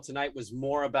overall tonight was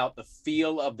more about the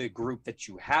feel of the group that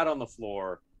you had on the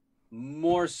floor,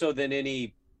 more so than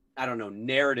any,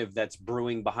 narrative that's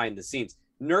brewing behind the scenes.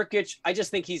 Nurkic, I just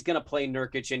think he's going to play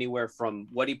Nurkic anywhere from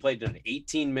what he played in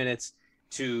 18 minutes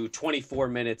to 24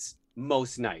 minutes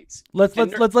most nights. Let's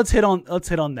hit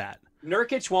on that.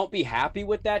 Nurkic won't be happy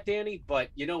with that, Danny, but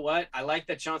you know what? I like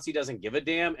that Chauncey doesn't give a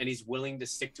damn, and he's willing to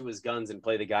stick to his guns and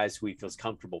play the guys who he feels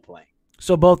comfortable playing.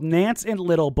 So both Nance and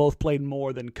Little both played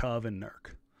more than Cove and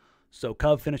Nurk. So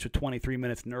Cove finished with 23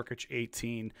 minutes, Nurkic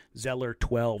 18, Zeller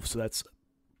 12. So that's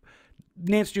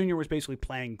Nance Jr. was basically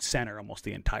playing center almost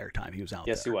the entire time he was out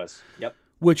there. Yes, he was. Yep.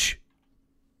 Which,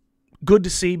 good to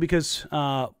see because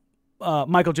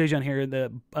Michael J. John here in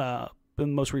the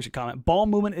most recent comment, ball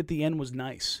movement at the end was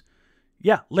nice.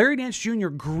 Yeah, Larry Nance Jr.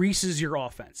 greases your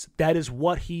offense. That is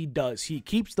what he does. He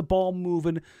keeps the ball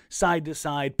moving side to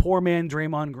side. Poor man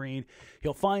Draymond Green.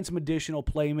 He'll find some additional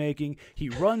playmaking. He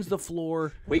runs the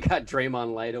floor. We got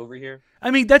Draymond Light over here.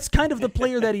 I mean, that's kind of the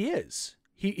player that he is.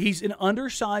 He's an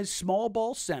undersized, small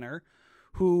ball center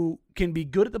who can be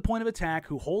good at the point of attack,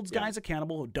 who holds guys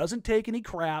accountable, who doesn't take any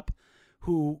crap,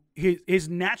 who his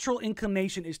natural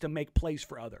inclination is to make plays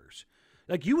for others.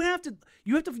 Like you have to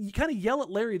kind of yell at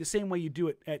Larry the same way you do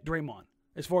it at Draymond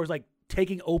as far as like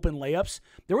taking open layups.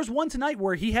 There was one tonight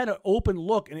where he had an open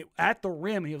look and at the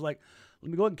rim, he was like,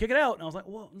 "Let me go ahead and kick it out." And I was like,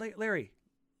 "Well, Larry,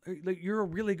 you're a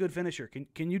really good finisher.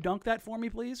 Can you dunk that for me,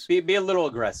 please?" Be a little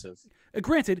aggressive.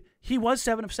 Granted, he was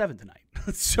 7 of 7 tonight,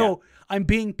 so I'm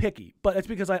being picky, but that's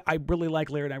because I really like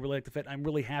Larry and I really like the fit. I'm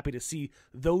really happy to see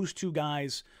those two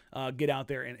guys get out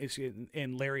there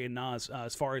and Larry and Nas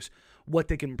as far as what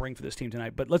they can bring for this team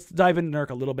tonight. But let's dive into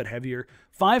Nurk a little bit heavier.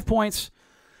 5 points,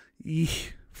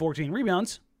 14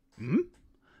 rebounds.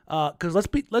 Because let's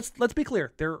be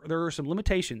clear, there are some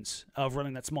limitations of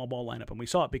running that small ball lineup, and we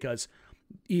saw it because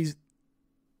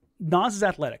Nas is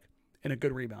athletic and a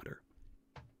good rebounder.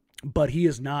 But he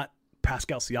is not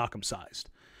Pascal Siakam sized.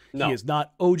 No. He is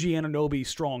not OG Anunoby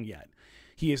strong yet.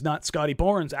 He is not Scotty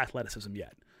Barnes athleticism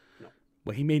yet. No.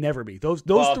 Well, he may never be. Those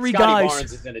three Scotty guys.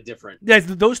 Barnes is in a different. Yeah,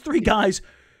 those three guys,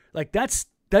 like that's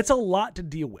a lot to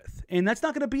deal with, and that's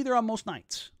not going to be there on most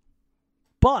nights.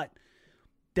 But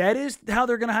that is how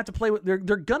they're going to have to play with. They're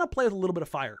going to play with a little bit of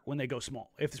fire when they go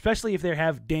small, especially if they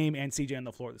have Dame and CJ on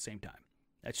the floor at the same time.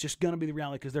 That's just going to be the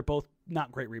reality because they're both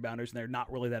not great rebounders and they're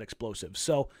not really that explosive.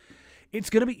 So it's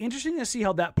going to be interesting to see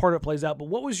how that part of it plays out. But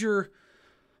what was your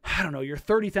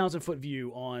 30,000-foot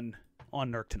view on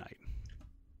Nurk tonight?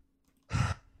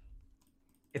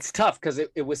 It's tough because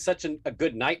it was such a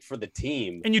good night for the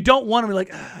team. And you don't want to be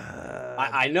like,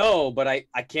 I know, but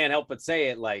I can't help but say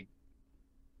it, like,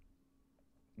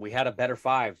 we had a better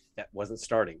 5 that wasn't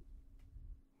starting.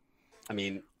 I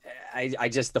mean, I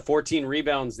just, the 14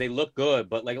 rebounds, they look good,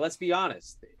 but like, let's be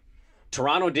honest.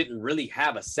 Toronto didn't really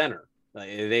have a center.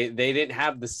 They didn't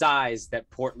have the size that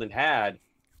Portland had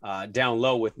down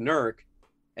low with Nurk.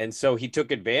 And so he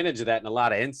took advantage of that in a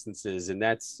lot of instances. And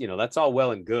that's all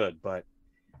well and good, but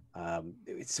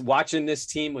it's watching this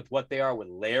team with what they are with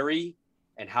Larry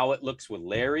and how it looks with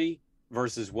Larry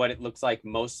versus what it looks like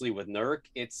mostly with Nurk.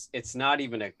 It's not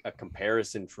even a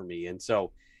comparison for me. And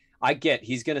so I get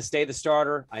he's going to stay the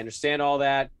starter. I understand all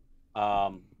that.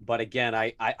 But again,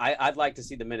 I'd like to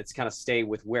see the minutes kind of stay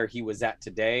with where he was at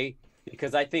today,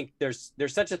 because I think there's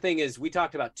such a thing as we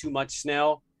talked about too much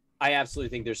Snell. I absolutely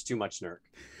think there's too much Nurk.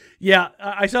 Yeah,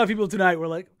 I saw people tonight were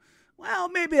like, well,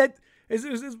 maybe as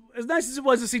nice as it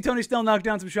was to see Tony Snell knock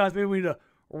down some shots, maybe we need a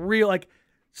like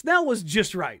Snell was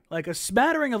just right. Like a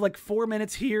smattering of like 4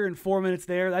 minutes here and 4 minutes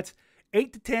there. That's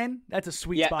 8 to 10. That's a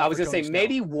sweet spot. Yeah, I was going to say Snell.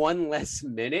 Maybe one less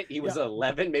minute. He was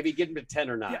 11. Maybe get him to 10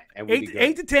 or 9. Yeah. And we'd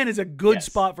 8 to 10 is a good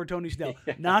spot for Tony Snell.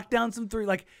 Knock down some 3.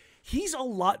 Like he's a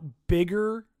lot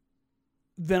bigger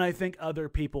than I think other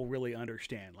people really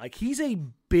understand. Like he's a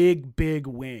big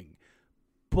wing.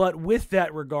 But with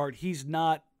that regard, he's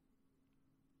not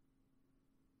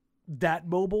that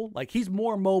mobile. Like he's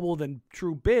more mobile than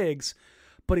true bigs,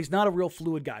 but he's not a real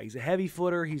fluid guy. He's a heavy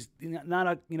footer. He's not a,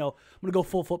 I'm going to go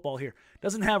full football here.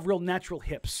 Doesn't have real natural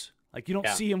hips. Like you don't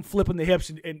see him flipping the hips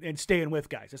and staying with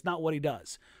guys. That's not what he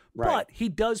does. Right. But he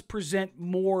does present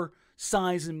more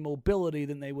size and mobility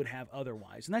than they would have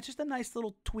otherwise. And that's just a nice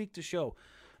little tweak to show.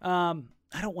 I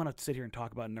don't want to sit here and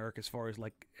talk about Nurk as far as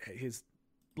like his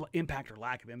impact or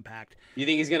lack of impact. You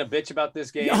think he's going to bitch about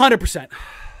this game? 100%.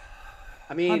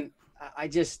 I mean, I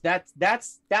just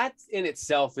that's in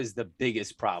itself is the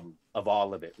biggest problem of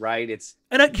all of it, right?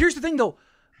 Here's the thing though,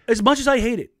 as much as I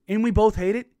hate it, and we both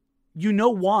hate it, you know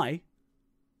why?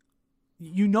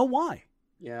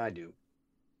 Yeah, I do.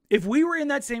 If we were in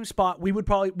that same spot, we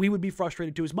would be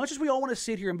frustrated too. As much as we all want to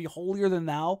sit here and be holier than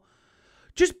thou,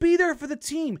 just be there for the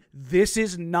team. This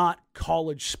is not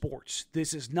college sports.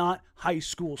 This is not high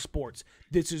school sports.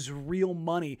 This is real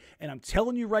money. And I'm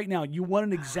telling you right now, you want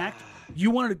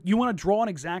to draw an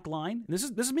exact line. This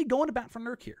is me going to bat for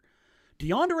Nurk here.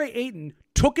 DeAndre Ayton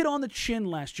took it on the chin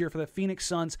last year for the Phoenix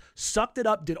Suns, sucked it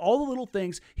up, did all the little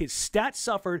things. His stats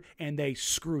suffered, and they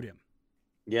screwed him.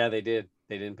 Yeah, they did.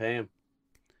 They didn't pay him.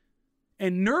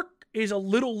 And Nurk is a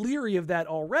little leery of that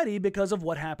already because of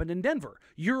what happened in Denver.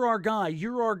 You're our guy.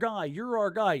 You're our guy. You're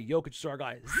our guy. Jokic is our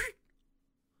guy.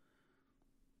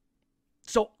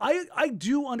 So I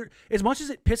do as much as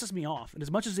it pisses me off and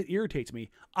as much as it irritates me,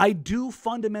 I do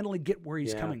fundamentally get where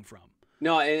he's coming from.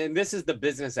 No, and this is the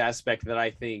business aspect that I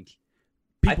think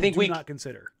People do not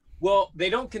consider. Well, they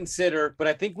don't consider, but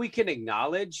I think we can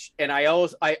acknowledge, and I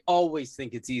always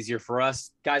think it's easier for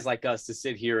us, guys like us, to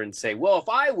sit here and say, well, if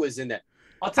I was in that,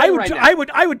 I'll tell you right now.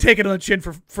 I would take it on the chin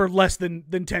for less than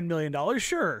 $10 million,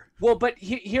 sure. Well, but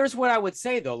here's what I would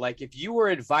say, though. Like, if you were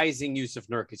advising Jusuf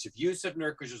Nurkic, if Jusuf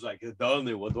Nurkic was like, tell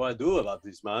me, what do I do about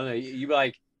this, man? You'd be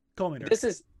like, call me Nurk. This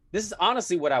is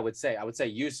honestly what I would say. I would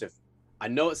say, Jusuf, I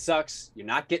know it sucks. You're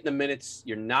not getting the minutes.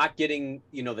 You're not getting,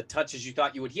 the touches you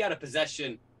thought you would. He had a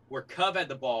possession where Cove had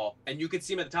the ball, and you could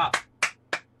see him at the top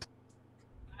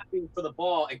for the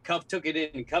ball, and Cove took it in,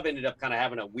 and Cove ended up kind of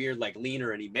having a weird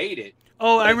leaner, and he made it.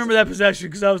 Oh, I remember that possession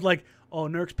because I was like, oh,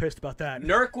 Nurk's pissed about that.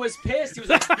 Nurk was pissed. He was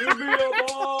like, give me the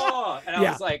ball. And I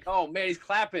was like, oh, man, he's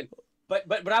clapping. But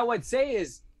what I would say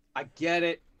is, I get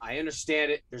it. I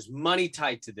understand it. There's money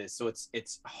tied to this, so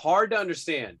it's hard to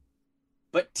understand.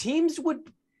 But teams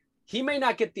he may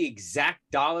not get the exact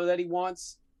dollar that he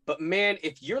wants, but man,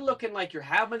 if you're looking like you're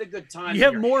having a good time, you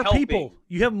have more people.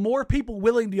 You have more people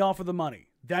willing to offer the money.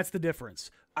 That's the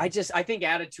difference. I think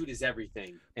attitude is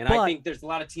everything. And I think there's a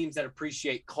lot of teams that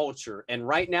appreciate culture. And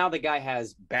right now the guy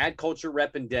has bad culture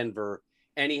rep in Denver,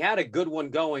 and he had a good one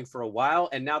going for a while.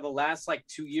 And now the last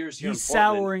 2 years here he's in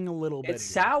Portland, souring a little bit. It's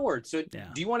soured. So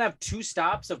do you want to have 2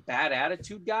 stops of bad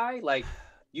attitude guy?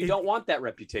 You don't want that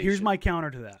reputation. Here's my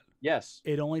counter to that. Yes.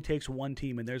 It only takes one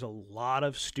team, and there's a lot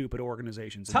of stupid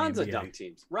organizations. Tons in the NBA. of dumb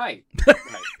teams. Right.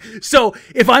 So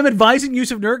if I'm advising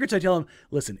Jusuf Nurkic, I tell him,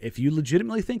 listen, if you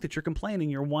legitimately think that you're complaining,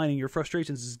 you're whining, your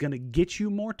frustrations is going to get you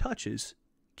more touches,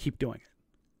 keep doing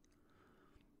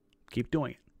it. Keep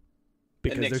doing it.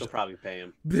 Because the Knicks will probably pay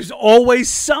him. There's always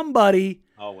somebody.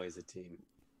 Always a team.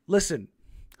 Listen,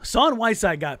 Hassan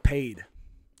Whiteside got paid.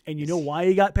 And you know why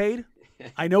he got paid?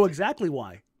 I know exactly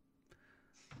why.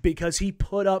 Because he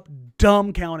put up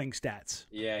dumb counting stats.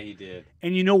 Yeah, he did.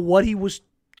 And you know what he was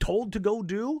told to go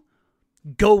do?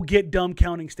 Go get dumb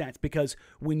counting stats. Because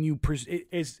when you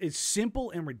as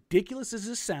simple and ridiculous as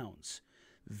this sounds,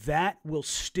 that will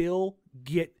still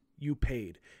get you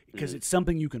paid. Because it's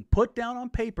something you can put down on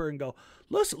paper and go,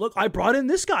 listen, look, I brought in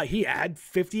this guy. He had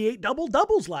 58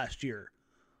 double-doubles last year.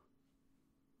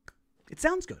 It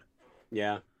sounds good.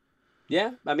 Yeah.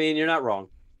 Yeah, I mean, you're not wrong.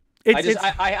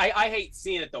 I hate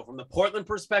seeing it though from the Portland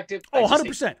perspective. Oh,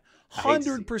 100%.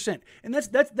 100%. And that's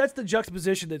the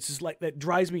juxtaposition that's just that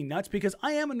drives me nuts because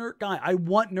I am a Nurk guy. I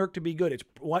want Nurk to be good. It's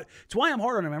why I'm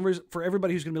hard on him. For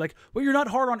everybody who's going to be like, well, you're not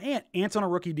hard on Ant. Ant's on a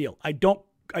rookie deal. I don't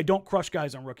crush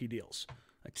guys on rookie deals.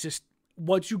 It's just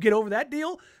once you get over that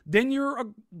deal, then you're a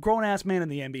grown ass man in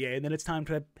the NBA, and then it's time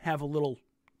to have a little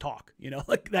talk.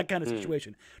 That kind of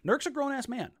situation. Nurk's a grown ass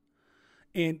man,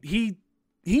 and he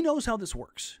knows how this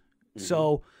works. Mm-hmm.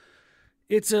 So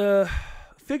it's a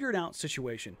figured out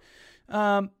situation.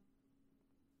 Blazers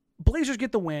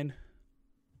get the win.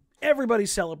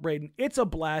 Everybody's celebrating. It's a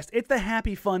blast. It's the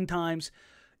happy fun times.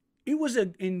 It was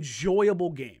an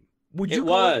enjoyable game. Would you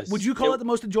call it the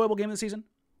most enjoyable game of the season?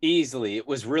 Easily. It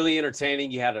was really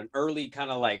entertaining. You had an early kind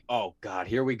of oh God,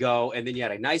 here we go. And then you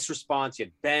had a nice response. You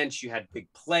had bench, you had big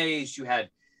plays, you had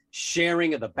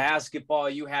sharing of the basketball.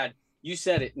 You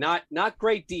said it, not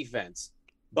great defense.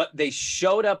 But they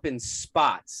showed up in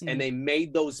spots, and they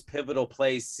made those pivotal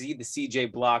plays. See the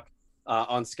CJ block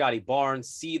on Scotty Barnes.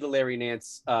 See the Larry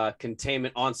Nance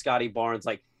containment on Scotty Barnes.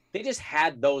 They just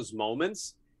had those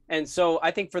moments. And so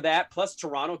I think for that, plus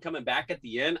Toronto coming back at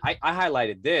the end, I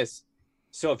highlighted this.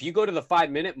 So if you go to the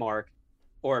 5-minute mark,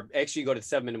 or actually you go to the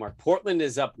 7-minute mark, Portland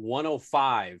is up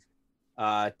 105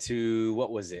 to,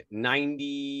 what was it,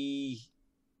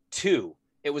 92.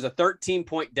 It was a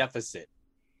 13-point deficit.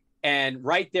 And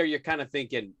right there, you're kind of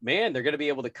thinking, man, they're going to be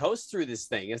able to coast through this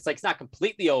thing. It's it's not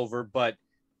completely over, but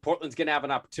Portland's going to have an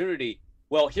opportunity.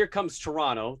 Well, here comes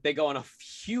Toronto. They go on a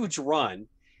huge run.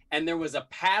 And there was a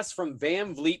pass from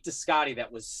Van Vliet to Scotty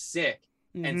that was sick.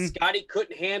 Mm-hmm. And Scotty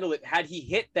couldn't handle it. Had he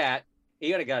hit that,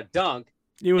 he would have got a dunk.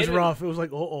 It was rough. It was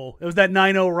It was that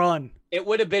 9-0 run. It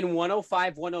would have been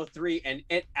 105-103, and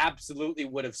it absolutely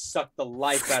would have sucked the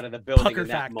life out of the building Pucker in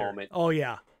that factor. moment. Oh,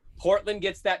 yeah. Portland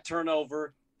gets that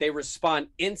turnover. They respond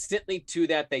instantly to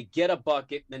that. They get a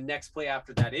bucket. The next play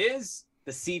after that is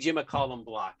the CJ McCollum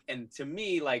block. And to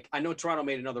me, like, I know Toronto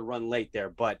made another run late there,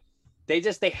 but they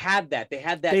had that. They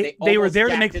had that. They were there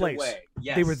to make plays. plays.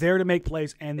 Yes. They were there to make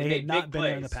plays, and they had made not big been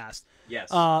there in the plays. past.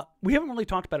 Yes. We haven't really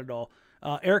talked about it at all.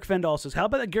 Eric Fendall says, how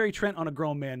about that Gary Trent on a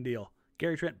grown man deal?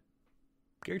 Gary Trent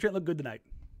looked good tonight.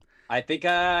 I think,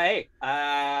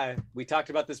 we talked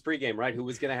about this pregame, right? Who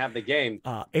was going to have the game?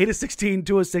 8 of 16,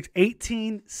 2 of 6,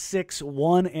 18, 6,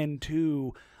 1, and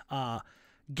 2.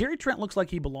 Gary Trent looks like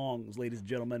he belongs, ladies and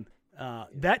gentlemen.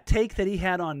 That take that he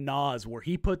had on Nas, where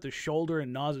he put the shoulder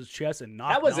in Nas's chest and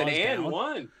knocked That was Nas an and down.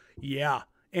 one. Yeah,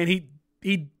 and he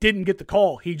didn't get the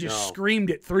call. He just screamed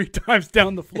it 3 times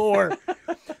down the floor.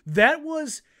 That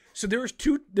was so. There was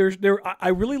two. I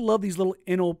really love these little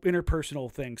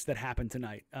interpersonal things that happened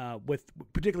tonight.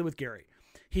 Particularly with Gary,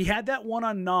 he had that one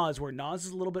on Nas where Nas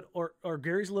is a little bit or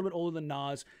Gary's a little bit older than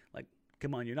Nas. Like,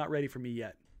 come on, you're not ready for me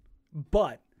yet.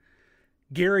 But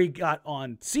Gary got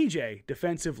on CJ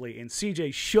defensively, and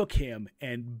CJ shook him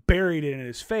and buried it in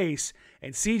his face.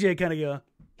 And CJ kind of go,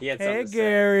 "Hey,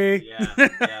 Gary." Yeah.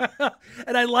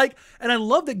 and I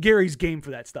love that Gary's game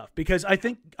for that stuff, because I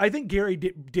think Gary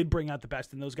did bring out the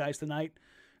best in those guys tonight.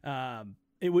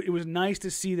 It was nice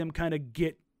to see them kind of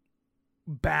get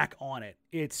back on it.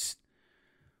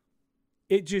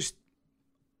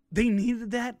 They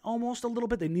needed that almost a little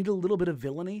bit. They needed a little bit of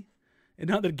villainy. And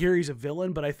not that Gary's a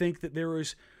villain, but I think that there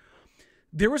was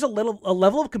a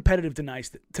level of competitive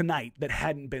tonight that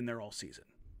hadn't been there all season.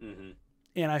 Mm-hmm.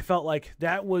 And I felt like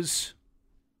that was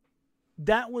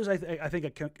I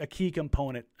think a key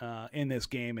component in this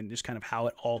game, and just kind of how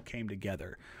it all came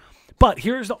together. But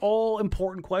here's the all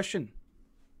important question,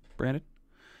 Brandon: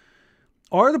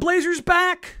 are the Blazers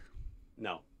back?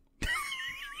 No.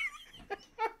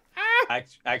 I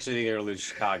actually think they're going to lose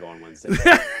Chicago on Wednesday.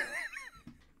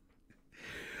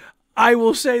 I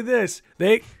will say this: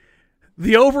 the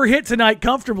over hit tonight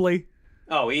comfortably.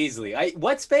 Oh, easily.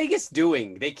 What's Vegas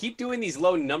doing? They keep doing these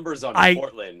low numbers on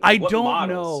Portland. I don't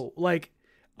know. Like,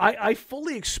 I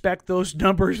fully expect those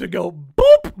numbers to go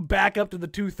boop back up to the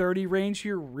 230 range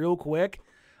here real quick,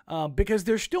 because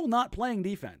they're still not playing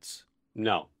defense.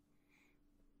 No.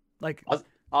 Like,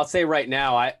 I'll say right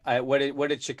now, what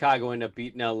did Chicago end up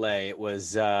beating LA? It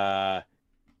was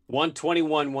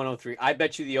 121-103. I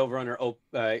bet you the over-under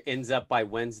ends up by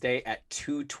Wednesday at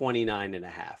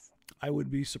 229.5. I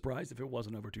would be surprised if it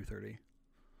wasn't over 230.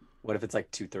 What if it's like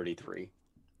 233?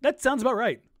 That sounds about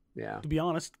right. Yeah. To be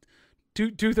honest.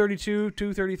 232,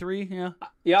 233, yeah.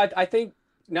 Yeah, I think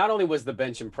not only was the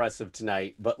bench impressive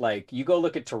tonight, but like you go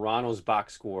look at Toronto's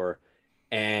box score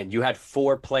and you had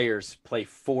 4 players play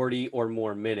 40 or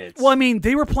more minutes. Well, I mean,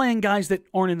 they were playing guys that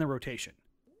aren't in the rotation.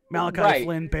 Malachi Right.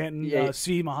 Flynn, Banton,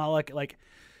 C. Mahalik, like.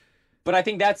 But I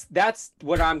think that's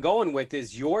what I'm going with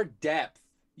is your depth,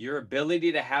 your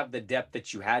ability to have the depth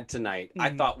that you had tonight. I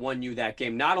thought won you that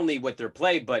game, not only with their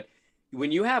play, but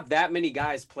when you have that many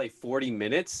guys play 40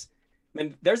 minutes, I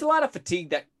mean, there's a lot of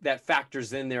fatigue that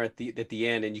factors in there at the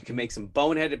end, and you can make some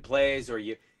boneheaded plays, or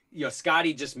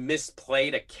Scotty just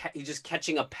misplayed he's just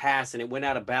catching a pass and it went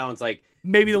out of bounds. Like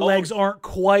maybe the legs aren't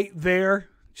quite there,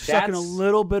 sucking a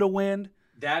little bit of wind.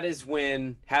 That is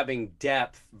when having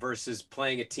depth versus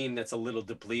playing a team that's a little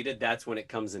depleted, that's when it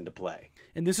comes into play.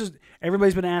 And this is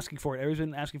everybody's been asking for it.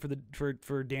 Everybody's been asking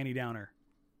for Danny Downer.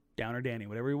 Downer Danny,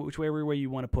 whichever way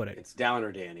you want to put it. It's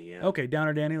Downer Danny, yeah. Okay,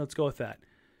 Downer Danny, let's go with that.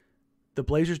 The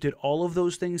Blazers did all of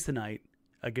those things tonight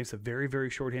against a very, very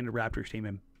shorthanded Raptors team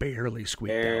and barely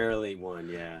squeaked out. Barely won,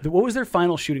 yeah. What was their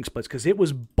final shooting splits? Because it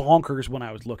was bonkers when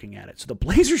I was looking at it. So the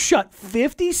Blazers shot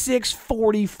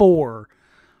 56-44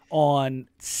 on,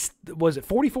 was it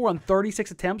 44 on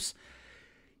 36 attempts?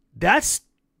 That's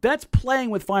playing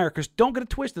with fire, because don't get it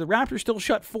twisted. The Raptors still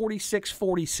shot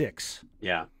 46-46.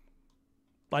 Yeah.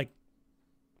 Like,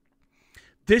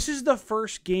 this is the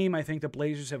first game I think the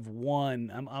Blazers have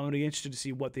won. I'm going to be interested to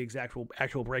see what the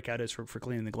actual breakout is for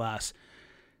cleaning the glass.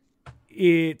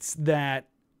 It's that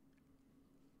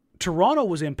Toronto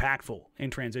was impactful in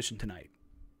transition tonight,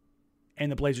 and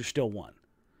the Blazers still won.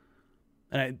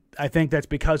 And I think that's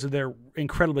because of their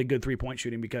incredibly good three-point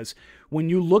shooting, because when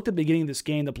you looked at the beginning of this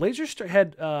game, the Blazers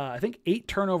had, I think, 8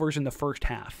 turnovers in the first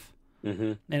half.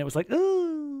 Mm-hmm. And it was like,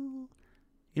 ooh.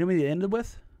 You know how many they ended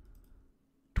with?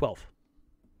 12.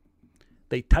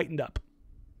 They tightened up.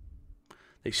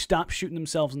 They stopped shooting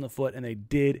themselves in the foot, and they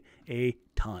did a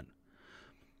ton.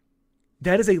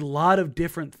 That is a lot of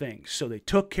different things. So they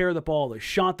took care of the ball. They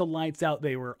shot the lights out.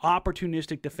 They were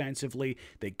opportunistic defensively.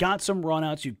 They got some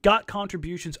runouts. You got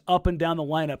contributions up and down the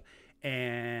lineup,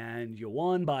 and you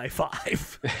won by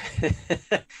 5.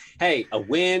 Hey, a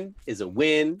win is a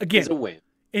win. Again, is a win.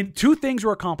 And 2 things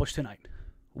were accomplished tonight.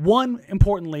 One,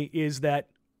 importantly, is that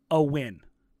a win.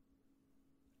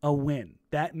 A win.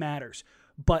 That matters.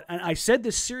 But and I said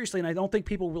this seriously, and I don't think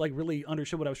people really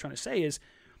understood what I was trying to say, is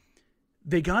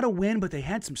they got a win, but they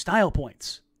had some style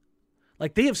points.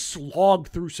 Like, they have slogged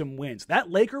through some wins. That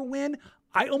Laker win,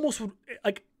 I almost would,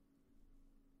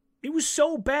 it was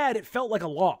so bad it felt like a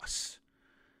loss.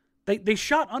 They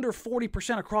shot under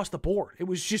 40% across the board. It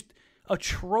was just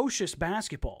atrocious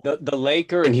basketball. The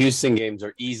Laker and Houston games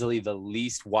are easily the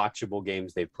least watchable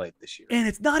games they've played this year. And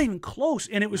it's not even close.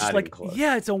 And it was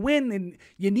yeah, it's a win, and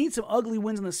you need some ugly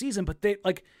wins in the season, but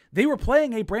they were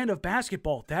playing a brand of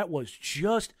basketball that was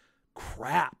just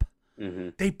crap. Mm-hmm.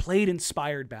 They played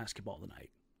inspired basketball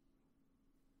tonight.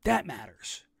 That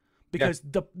matters. Because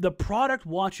the product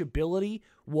watchability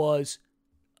was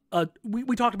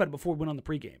we talked about it before we went on the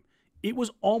pregame. It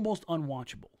was almost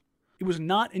unwatchable. It was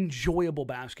not enjoyable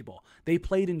basketball. They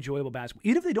played enjoyable basketball.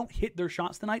 Even if they don't hit their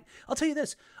shots tonight, I'll tell you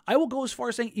this. I will go as far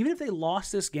as saying, even if they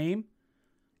lost this game,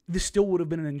 this still would have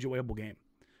been an enjoyable game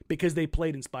because they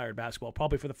played inspired basketball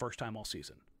probably for the first time all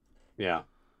season. Yeah.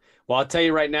 Well, I'll tell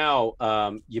you right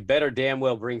now, you better damn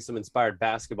well bring some inspired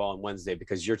basketball on Wednesday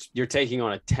because you're taking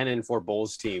on a 10-4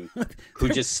 Bulls team who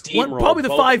just steamrolled. Probably the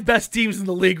 5 best teams in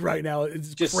the league right now.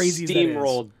 It's just crazy.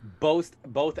 Steamrolled both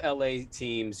LA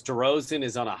teams. DeRozan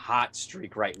is on a hot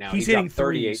streak right now. He's hitting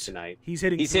 38 threes tonight. He's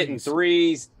hitting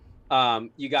threes.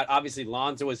 You got obviously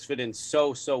Lonzo has fit in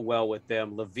so well with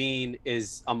them. LaVine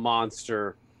is a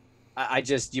monster.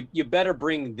 You better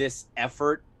bring this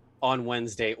effort on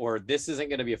Wednesday, or this isn't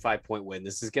going to be a 5-point win.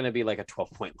 This is going to be like a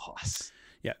 12-point loss.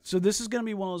 Yeah, so this is going to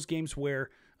be one of those games where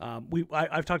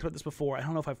I've talked about this before. I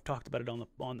don't know if I've talked about it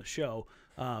on the show.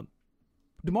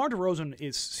 DeMar DeRozan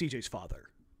is CJ's father.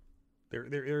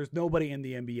 There's nobody in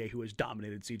the NBA who has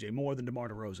dominated CJ more than DeMar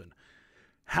DeRozan.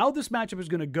 How this matchup is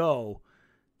going to go,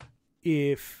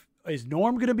 is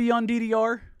Norm going to be on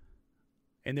DDR,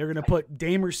 and they're going to put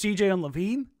Dame or CJ on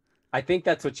LaVine? I think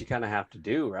that's what you kind of have to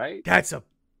do, right?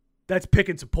 That's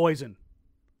picking some poison,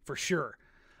 for sure.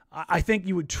 I think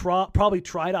you would probably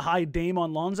try to hide Dame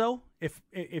on Lonzo if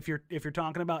you're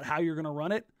talking about how you're going to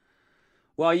run it.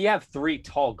 Well, you have 3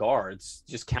 tall guards.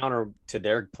 Just counter to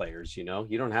their players. You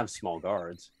don't have small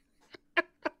guards.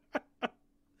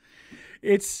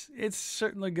 It's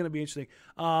certainly going to be interesting.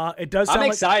 It does. I'm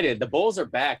excited. The Bulls are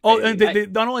back. Oh, and they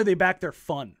not only are they back, they're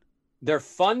fun. They're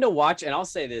fun to watch, and I'll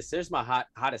say this: there's my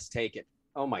hottest take.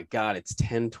 Oh my God, it's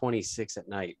 10:26 at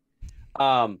night.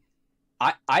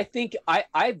 I think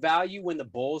I value when the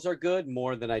Bulls are good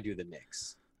more than I do the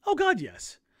Knicks. Oh God,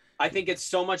 yes. I think it's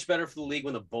so much better for the league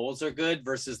when the Bulls are good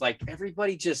versus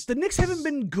everybody just. The Knicks haven't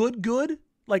been good,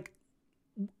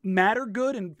 matter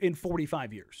good in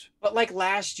 45 years. But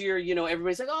last year,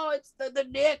 everybody's like, oh, it's the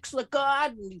Knicks, look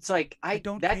God. And it's like, I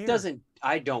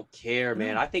don't care,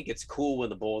 man. I think it's cool when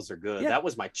the Bulls are good. Yeah. That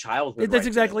was my childhood. That's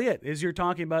exactly it. As you're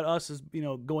talking about us as,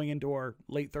 going into our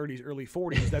late 30s, early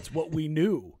 40s, that's what we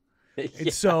knew. Yeah.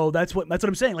 And so that's what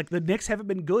I'm saying. The Knicks haven't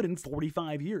been good in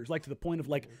 45 years, to the point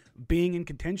of being in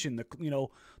contention, the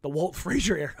Walt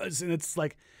Frazier eras. And it's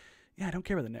yeah, I don't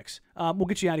care about the Knicks. We'll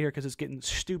get you out of here because it's getting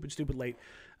stupid late.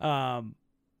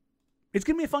 It's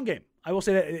going to be a fun game. I will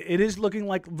say that it is looking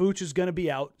like Vooch is going to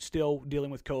be out, still dealing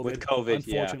with COVID.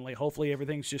 Unfortunately. Yeah. Hopefully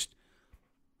everything's just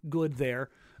good there.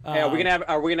 Are we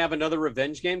gonna have another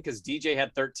revenge game? Because DJ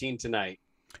had 13 tonight.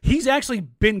 He's actually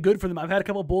been good for them. I've had a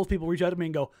couple of Bulls people reach out to me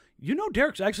and go,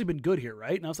 Derek's actually been good here,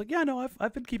 right? And I was like, yeah, no,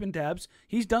 I've been keeping tabs.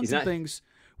 He's done some things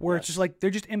where it's just they're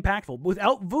just impactful.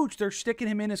 Without Vooch, they're sticking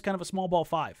him in as kind of a small ball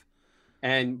 5.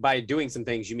 And by doing some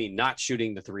things, you mean not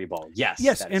shooting the 3 ball.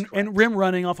 Yes, and rim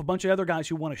running off a bunch of other guys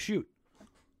who want to shoot.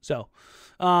 So,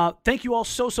 thank you all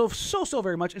so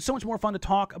very much. It's so much more fun to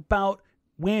talk about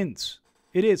wins.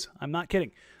 It is. I'm not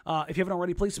kidding. If you haven't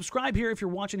already, please subscribe here. If you're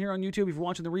watching here on YouTube, if you're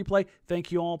watching the replay,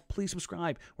 thank you all. Please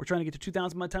subscribe. We're trying to get to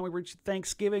 2,000 by the time we reach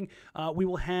Thanksgiving. We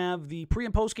will have the pre-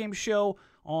 and post-game show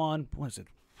on, what is it,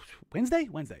 Wednesday.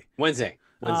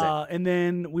 And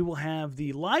then we will have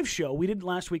the live show. We did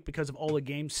last week because of all the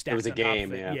game stats. It was a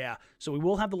game, yeah. So we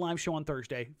will have the live show on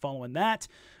Thursday following that.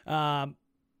 If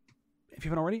you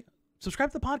haven't already,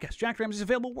 subscribe to the podcast. Jack Ramsey is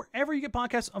available wherever you get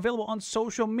podcasts, available on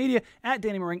social media, at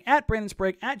Danny Meringue, at Brandon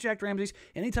Sprague, at Jack Ramsey's.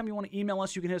 Anytime you want to email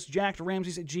us, you can hit us,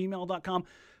 jackramseys@gmail.com.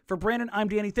 For Brandon, I'm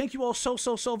Danny. Thank you all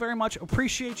so very much.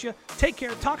 Appreciate you. Take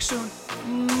care. Talk soon.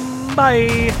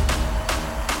 Bye.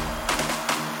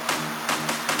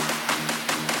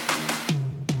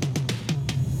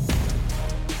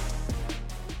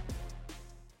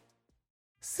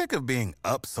 Sick of being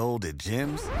upsold at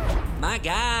gyms? My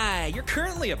guy, you're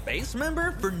currently a base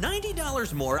member? For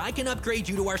 $90 more, I can upgrade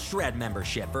you to our Shred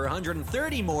membership. For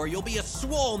 $130 more, you'll be a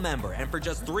Swole member. And for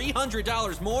just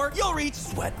 $300 more, you'll reach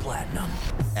Sweat Platinum.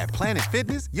 At Planet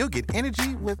Fitness, you'll get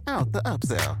energy without the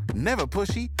upsell. Never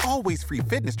pushy, always free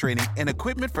fitness training and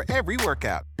equipment for every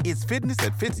workout. It's fitness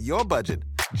that fits your budget.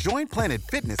 Join Planet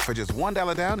Fitness for just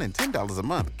 $1 down and $10 a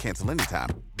month. Cancel anytime.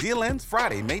 Deal ends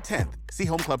Friday, May 10th. See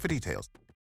Home Club for details.